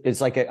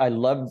I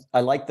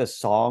like the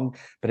song,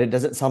 but it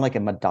doesn't sound like a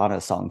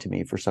Madonna song to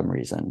me for some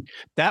reason.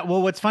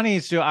 What's funny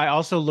is too, I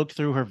also looked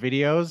through her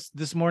videos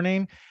this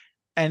morning,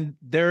 and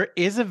there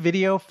is a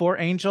video for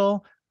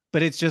Angel,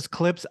 but it's just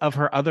clips of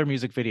her other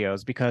music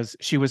videos because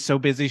she was so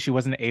busy she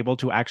wasn't able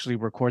to actually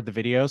record the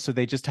video. So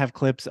they just have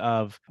clips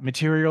of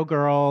Material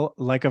Girl,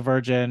 Like a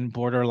Virgin,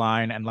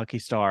 Borderline, and Lucky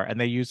Star. And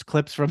they use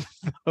clips from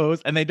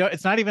those. And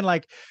it's not even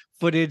like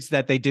footage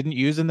that they didn't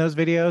use in those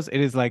videos.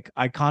 It is like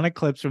iconic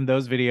clips from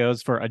those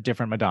videos for a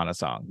different Madonna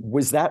song.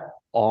 Did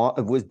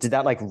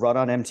that like run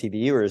on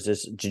MTV, or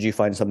did you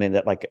find something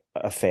that like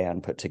a fan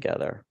put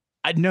together?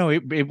 No,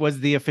 it was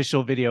the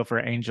official video for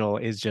Angel,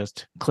 is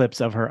just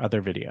clips of her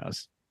other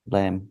videos.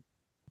 Lame.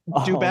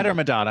 Do better,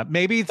 Madonna.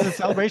 Maybe the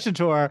celebration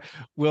tour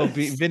will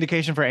be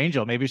vindication for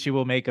Angel. Maybe she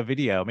will make a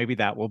video. Maybe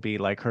that will be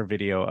like her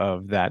video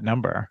of that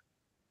number.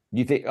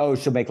 You think? Oh,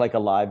 she'll make like a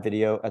live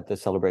video at the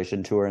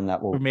celebration tour, and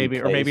that will or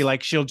maybe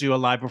like she'll do a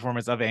live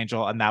performance of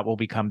Angel, and that will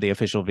become the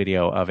official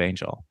video of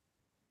Angel.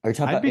 Are you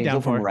talking about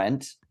Angel from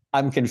Rent?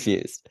 I'm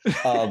confused.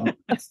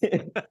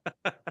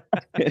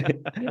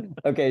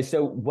 Okay,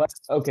 so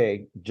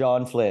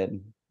John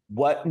Flynn.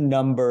 What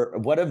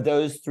of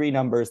those three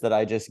numbers that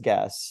I just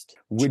guessed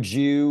would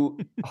you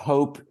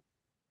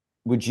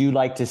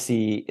like to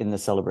see in the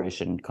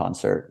celebration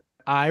concert?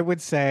 I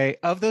would say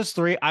of those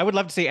three, I would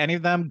love to see any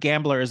of them.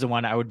 Gambler is the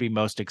one I would be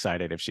most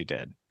excited if she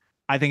did.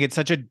 I think it's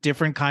such a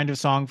different kind of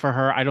song for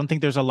her. I don't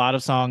think there's a lot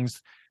of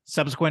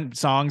subsequent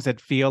songs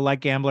that feel like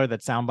Gambler,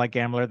 that sound like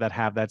Gambler, that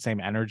have that same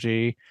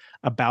energy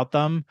about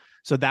them.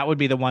 So that would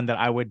be the one that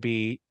I would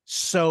be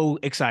so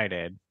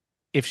excited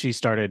if she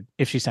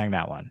sang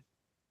that one.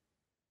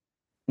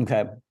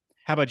 Okay.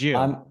 How about you?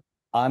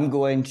 I'm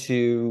going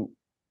to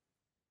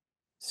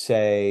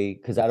say,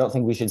 because I don't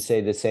think we should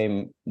say the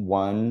same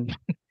one,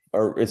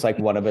 or it's like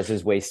one of us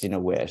is wasting a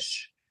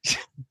wish.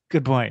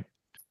 Good point.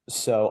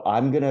 So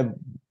I'm gonna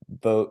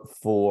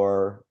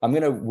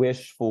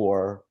wish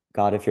for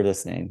God, if you're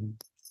listening.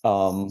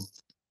 Madonna,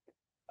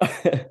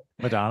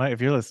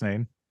 if you're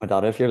listening.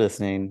 Madonna, if you're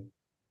listening.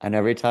 And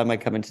every time I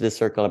come into this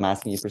circle, I'm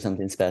asking you for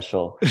something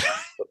special.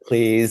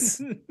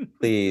 Please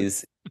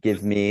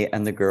give me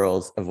and the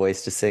girls a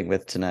voice to sing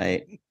with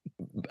tonight.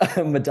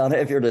 Madonna,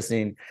 if you're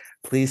listening,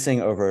 please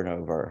sing Over and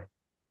Over.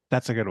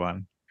 That's a good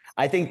one.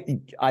 I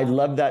think I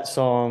love that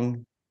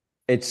song.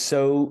 It's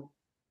so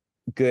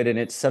good, and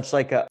it's such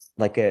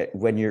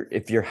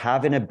if you're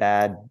having a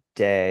bad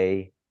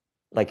day,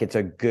 like it's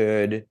a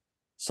good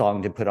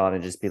song to put on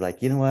and just be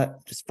like, you know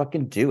what? Just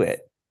fucking do it.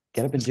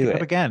 Get up and do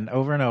it again,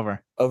 over and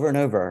over. Over and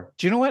over.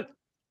 Do you know what?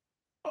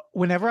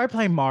 Whenever I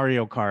play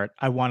Mario Kart,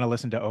 I want to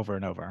listen to Over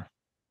and Over.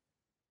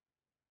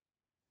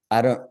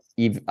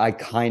 I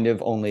kind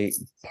of only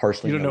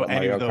partially know what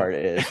Mario Kart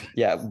is.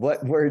 Yeah.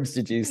 What words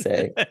did you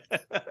say?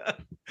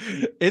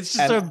 It's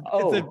just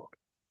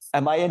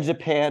am I in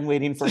Japan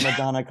waiting for a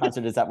Madonna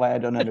concert? Is that why I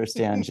don't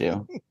understand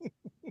you?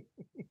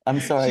 I'm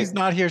sorry. She's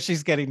not here.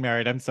 She's getting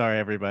married. I'm sorry,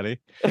 everybody.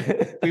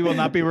 We will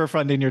not be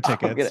refunding your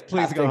tickets.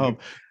 Please go home.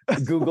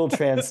 Google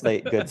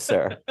Translate, good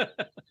sir.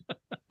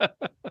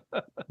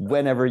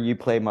 Whenever you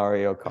play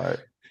Mario Kart.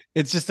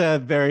 It's just a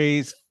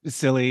very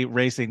silly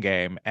racing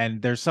game.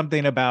 And there's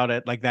something about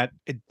it like that.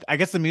 I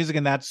guess the music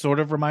in that sort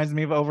of reminds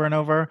me of Over and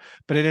Over,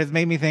 but it has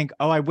made me think,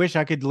 I wish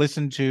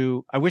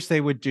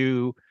they would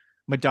do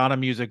Madonna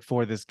music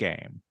for this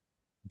game.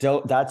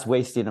 That's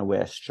wasting a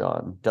wish,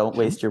 John. Don't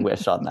waste your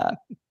wish on that.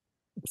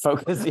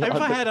 Focus. If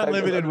I had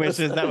unlimited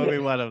wishes, that would be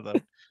one of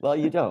them. Well,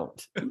 you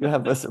don't. You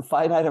have a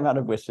finite amount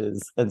of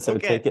wishes, and so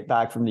take it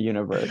back from the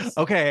universe.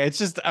 Okay, it's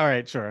just all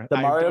right. Sure, the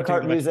Mario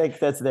Kart music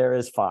that's there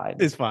is fine.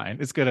 It's fine.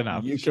 It's good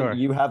enough.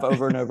 You have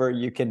Over and Over.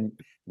 You can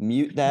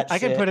mute that. I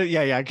can put it.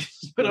 Yeah. I can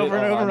put Over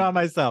and Over on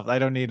myself. I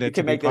don't need it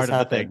to be part of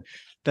the thing.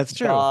 That's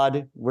true.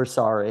 God, we're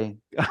sorry.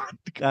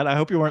 God, I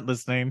hope you weren't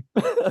listening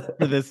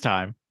for this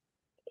time.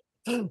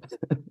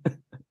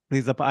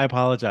 Please, I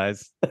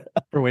apologize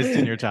for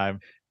wasting your time.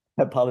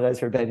 I apologize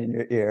for bending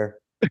your ear.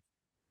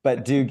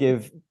 But do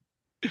give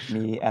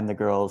me and the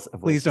girls a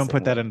voice. Please don't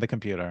put that in the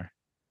computer.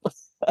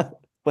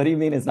 What do you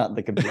mean it's not in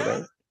the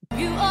computer?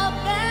 You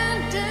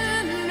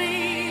abandoned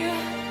me.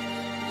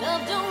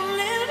 Love don't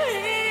live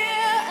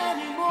here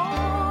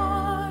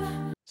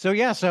anymore.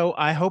 So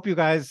I hope you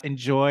guys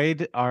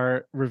enjoyed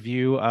our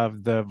review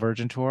of the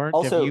Virgin Tour.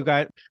 Also,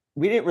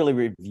 we didn't really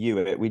review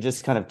it. We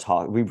just kind of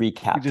talked. We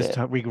recapped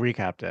it. We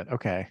recapped it.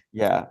 Okay.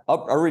 Yeah.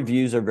 Our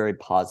reviews are very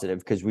positive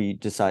because we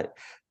decide...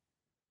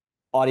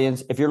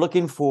 Audience, if you're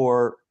looking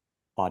for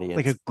audience,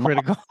 like a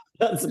critical.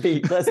 Let's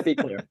be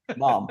clear,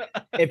 Mom.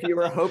 If you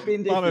were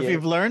hoping to, Mom, if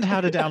you've learned how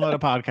to download a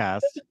podcast,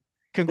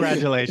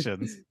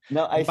 congratulations.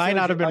 No, it might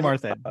not have been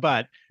worth it,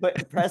 but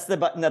press the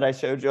button that I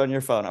showed you on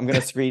your phone. I'm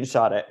going to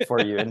screenshot it for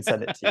you and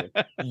send it to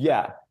you.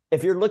 Yeah,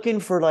 if you're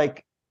looking for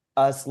like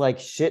us, like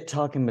shit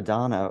talking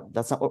Madonna,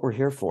 that's not what we're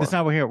here for. That's not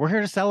what we're here. We're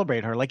here to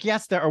celebrate her. Like,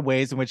 yes, there are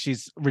ways in which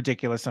she's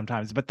ridiculous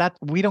sometimes, but that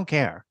we don't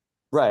care.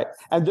 Right.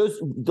 And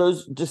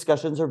those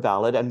discussions are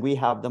valid and we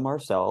have them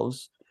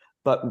ourselves.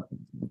 but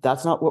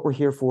that's not what we're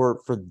here for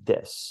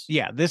this.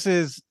 Yeah, this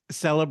is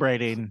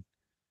celebrating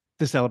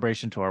the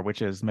Celebration tour,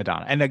 which is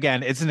Madonna. And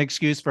again, it's an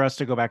excuse for us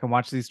to go back and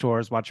watch these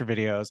tours, watch her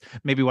videos,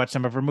 maybe watch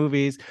some of her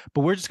movies.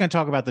 But we're just going to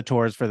talk about the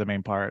tours for the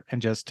main part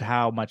and just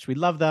how much we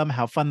love them,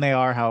 how fun they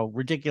are, how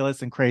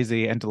ridiculous and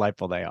crazy and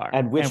delightful they are.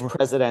 And which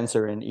presidents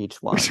are in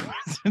each one. Which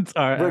presidents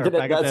are We're gonna-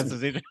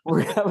 Pakistan-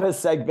 We're going to have a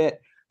segment.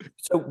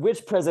 So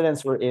which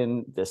presidents were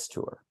in this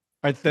tour?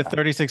 The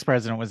 36th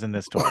president was in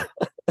this tour.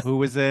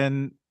 Who's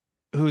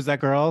that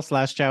girl /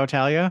 Ciao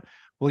Italia?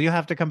 Well, you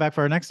have to come back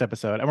for our next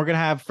episode. And we're going to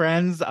have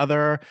friends,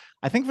 I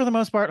think for the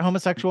most part,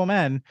 homosexual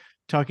men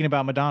talking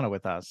about Madonna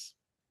with us.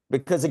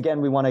 Because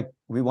again, we want to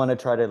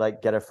try to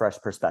like get a fresh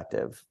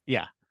perspective.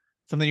 Yeah.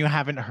 Something you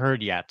haven't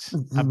heard yet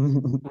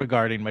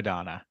regarding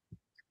Madonna.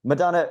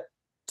 Madonna,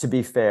 to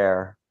be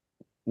fair,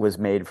 was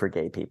made for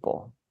gay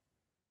people.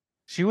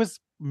 She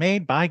was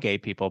made by gay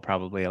people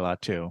probably a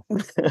lot too.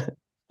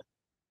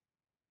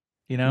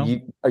 You know?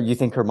 You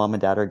think her mom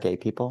and dad are gay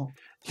people?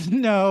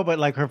 No, but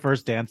like her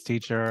first dance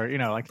teacher,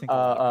 like think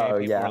of gay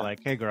people yeah. were like,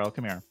 hey girl,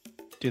 come here,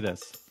 do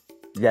this.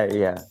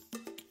 Yeah.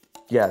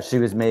 She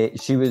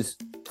was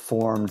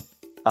formed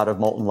out of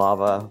molten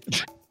lava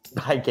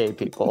by gay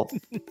people.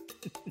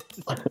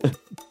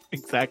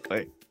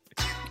 Exactly.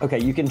 Okay,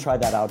 you can try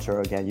that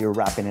outro again. You're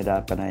wrapping it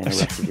up and I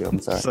interrupted you. I'm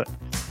sorry.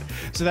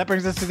 So that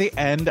brings us to the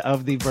end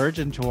of the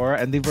Virgin tour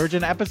and the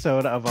Virgin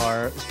episode of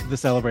the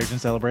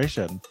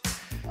Celebration.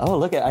 Oh,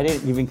 look, I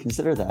didn't even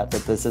consider that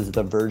this is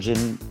the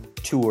Virgin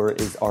tour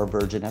is our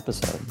Virgin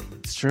episode.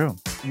 It's true.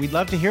 We'd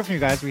love to hear from you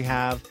guys. We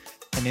have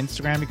an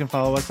Instagram. You can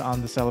follow us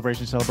on the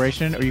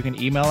Celebration, or you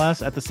can email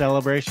us at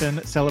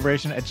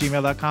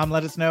celebration@gmail.com.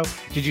 Let us know.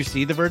 Did you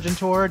see the Virgin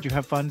tour? Do you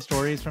have fun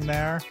stories from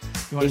there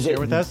you want to share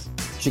with us?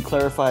 She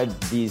clarified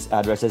these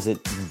addresses. Is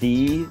it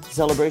the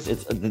Celebration?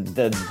 It's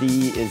the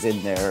is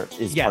in there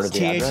is part of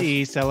the address.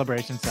 Yes,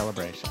 Celebration.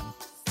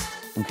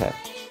 Okay.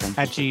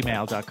 At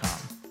gmail.com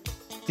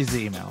is the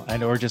email.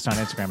 Or just on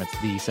Instagram, it's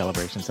the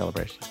Celebration.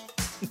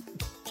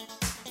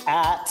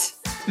 At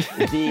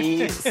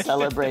the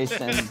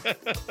celebration.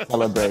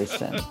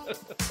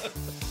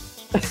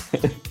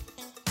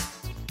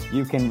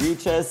 You can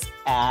reach us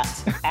at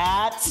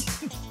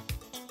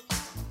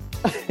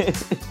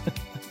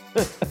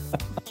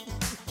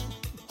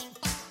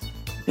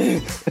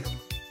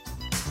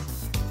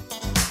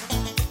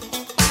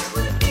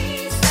Would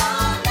be so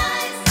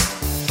nice.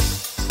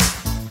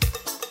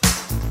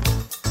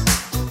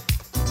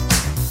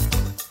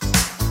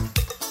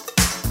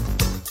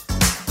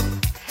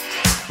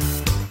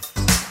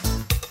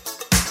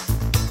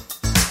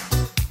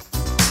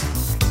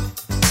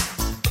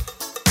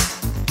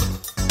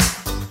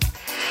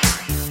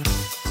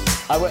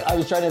 I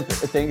was trying to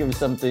think of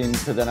something,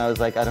 but then I was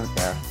like, I don't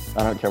care.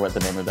 I don't care what the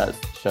name of that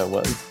show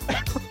was.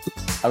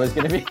 I was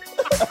going to be...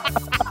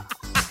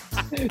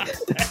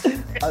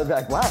 I was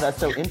like, wow, that's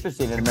so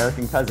interesting, an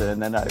American Cousin.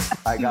 And then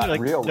I got Like,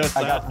 real. no,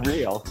 I got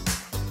real.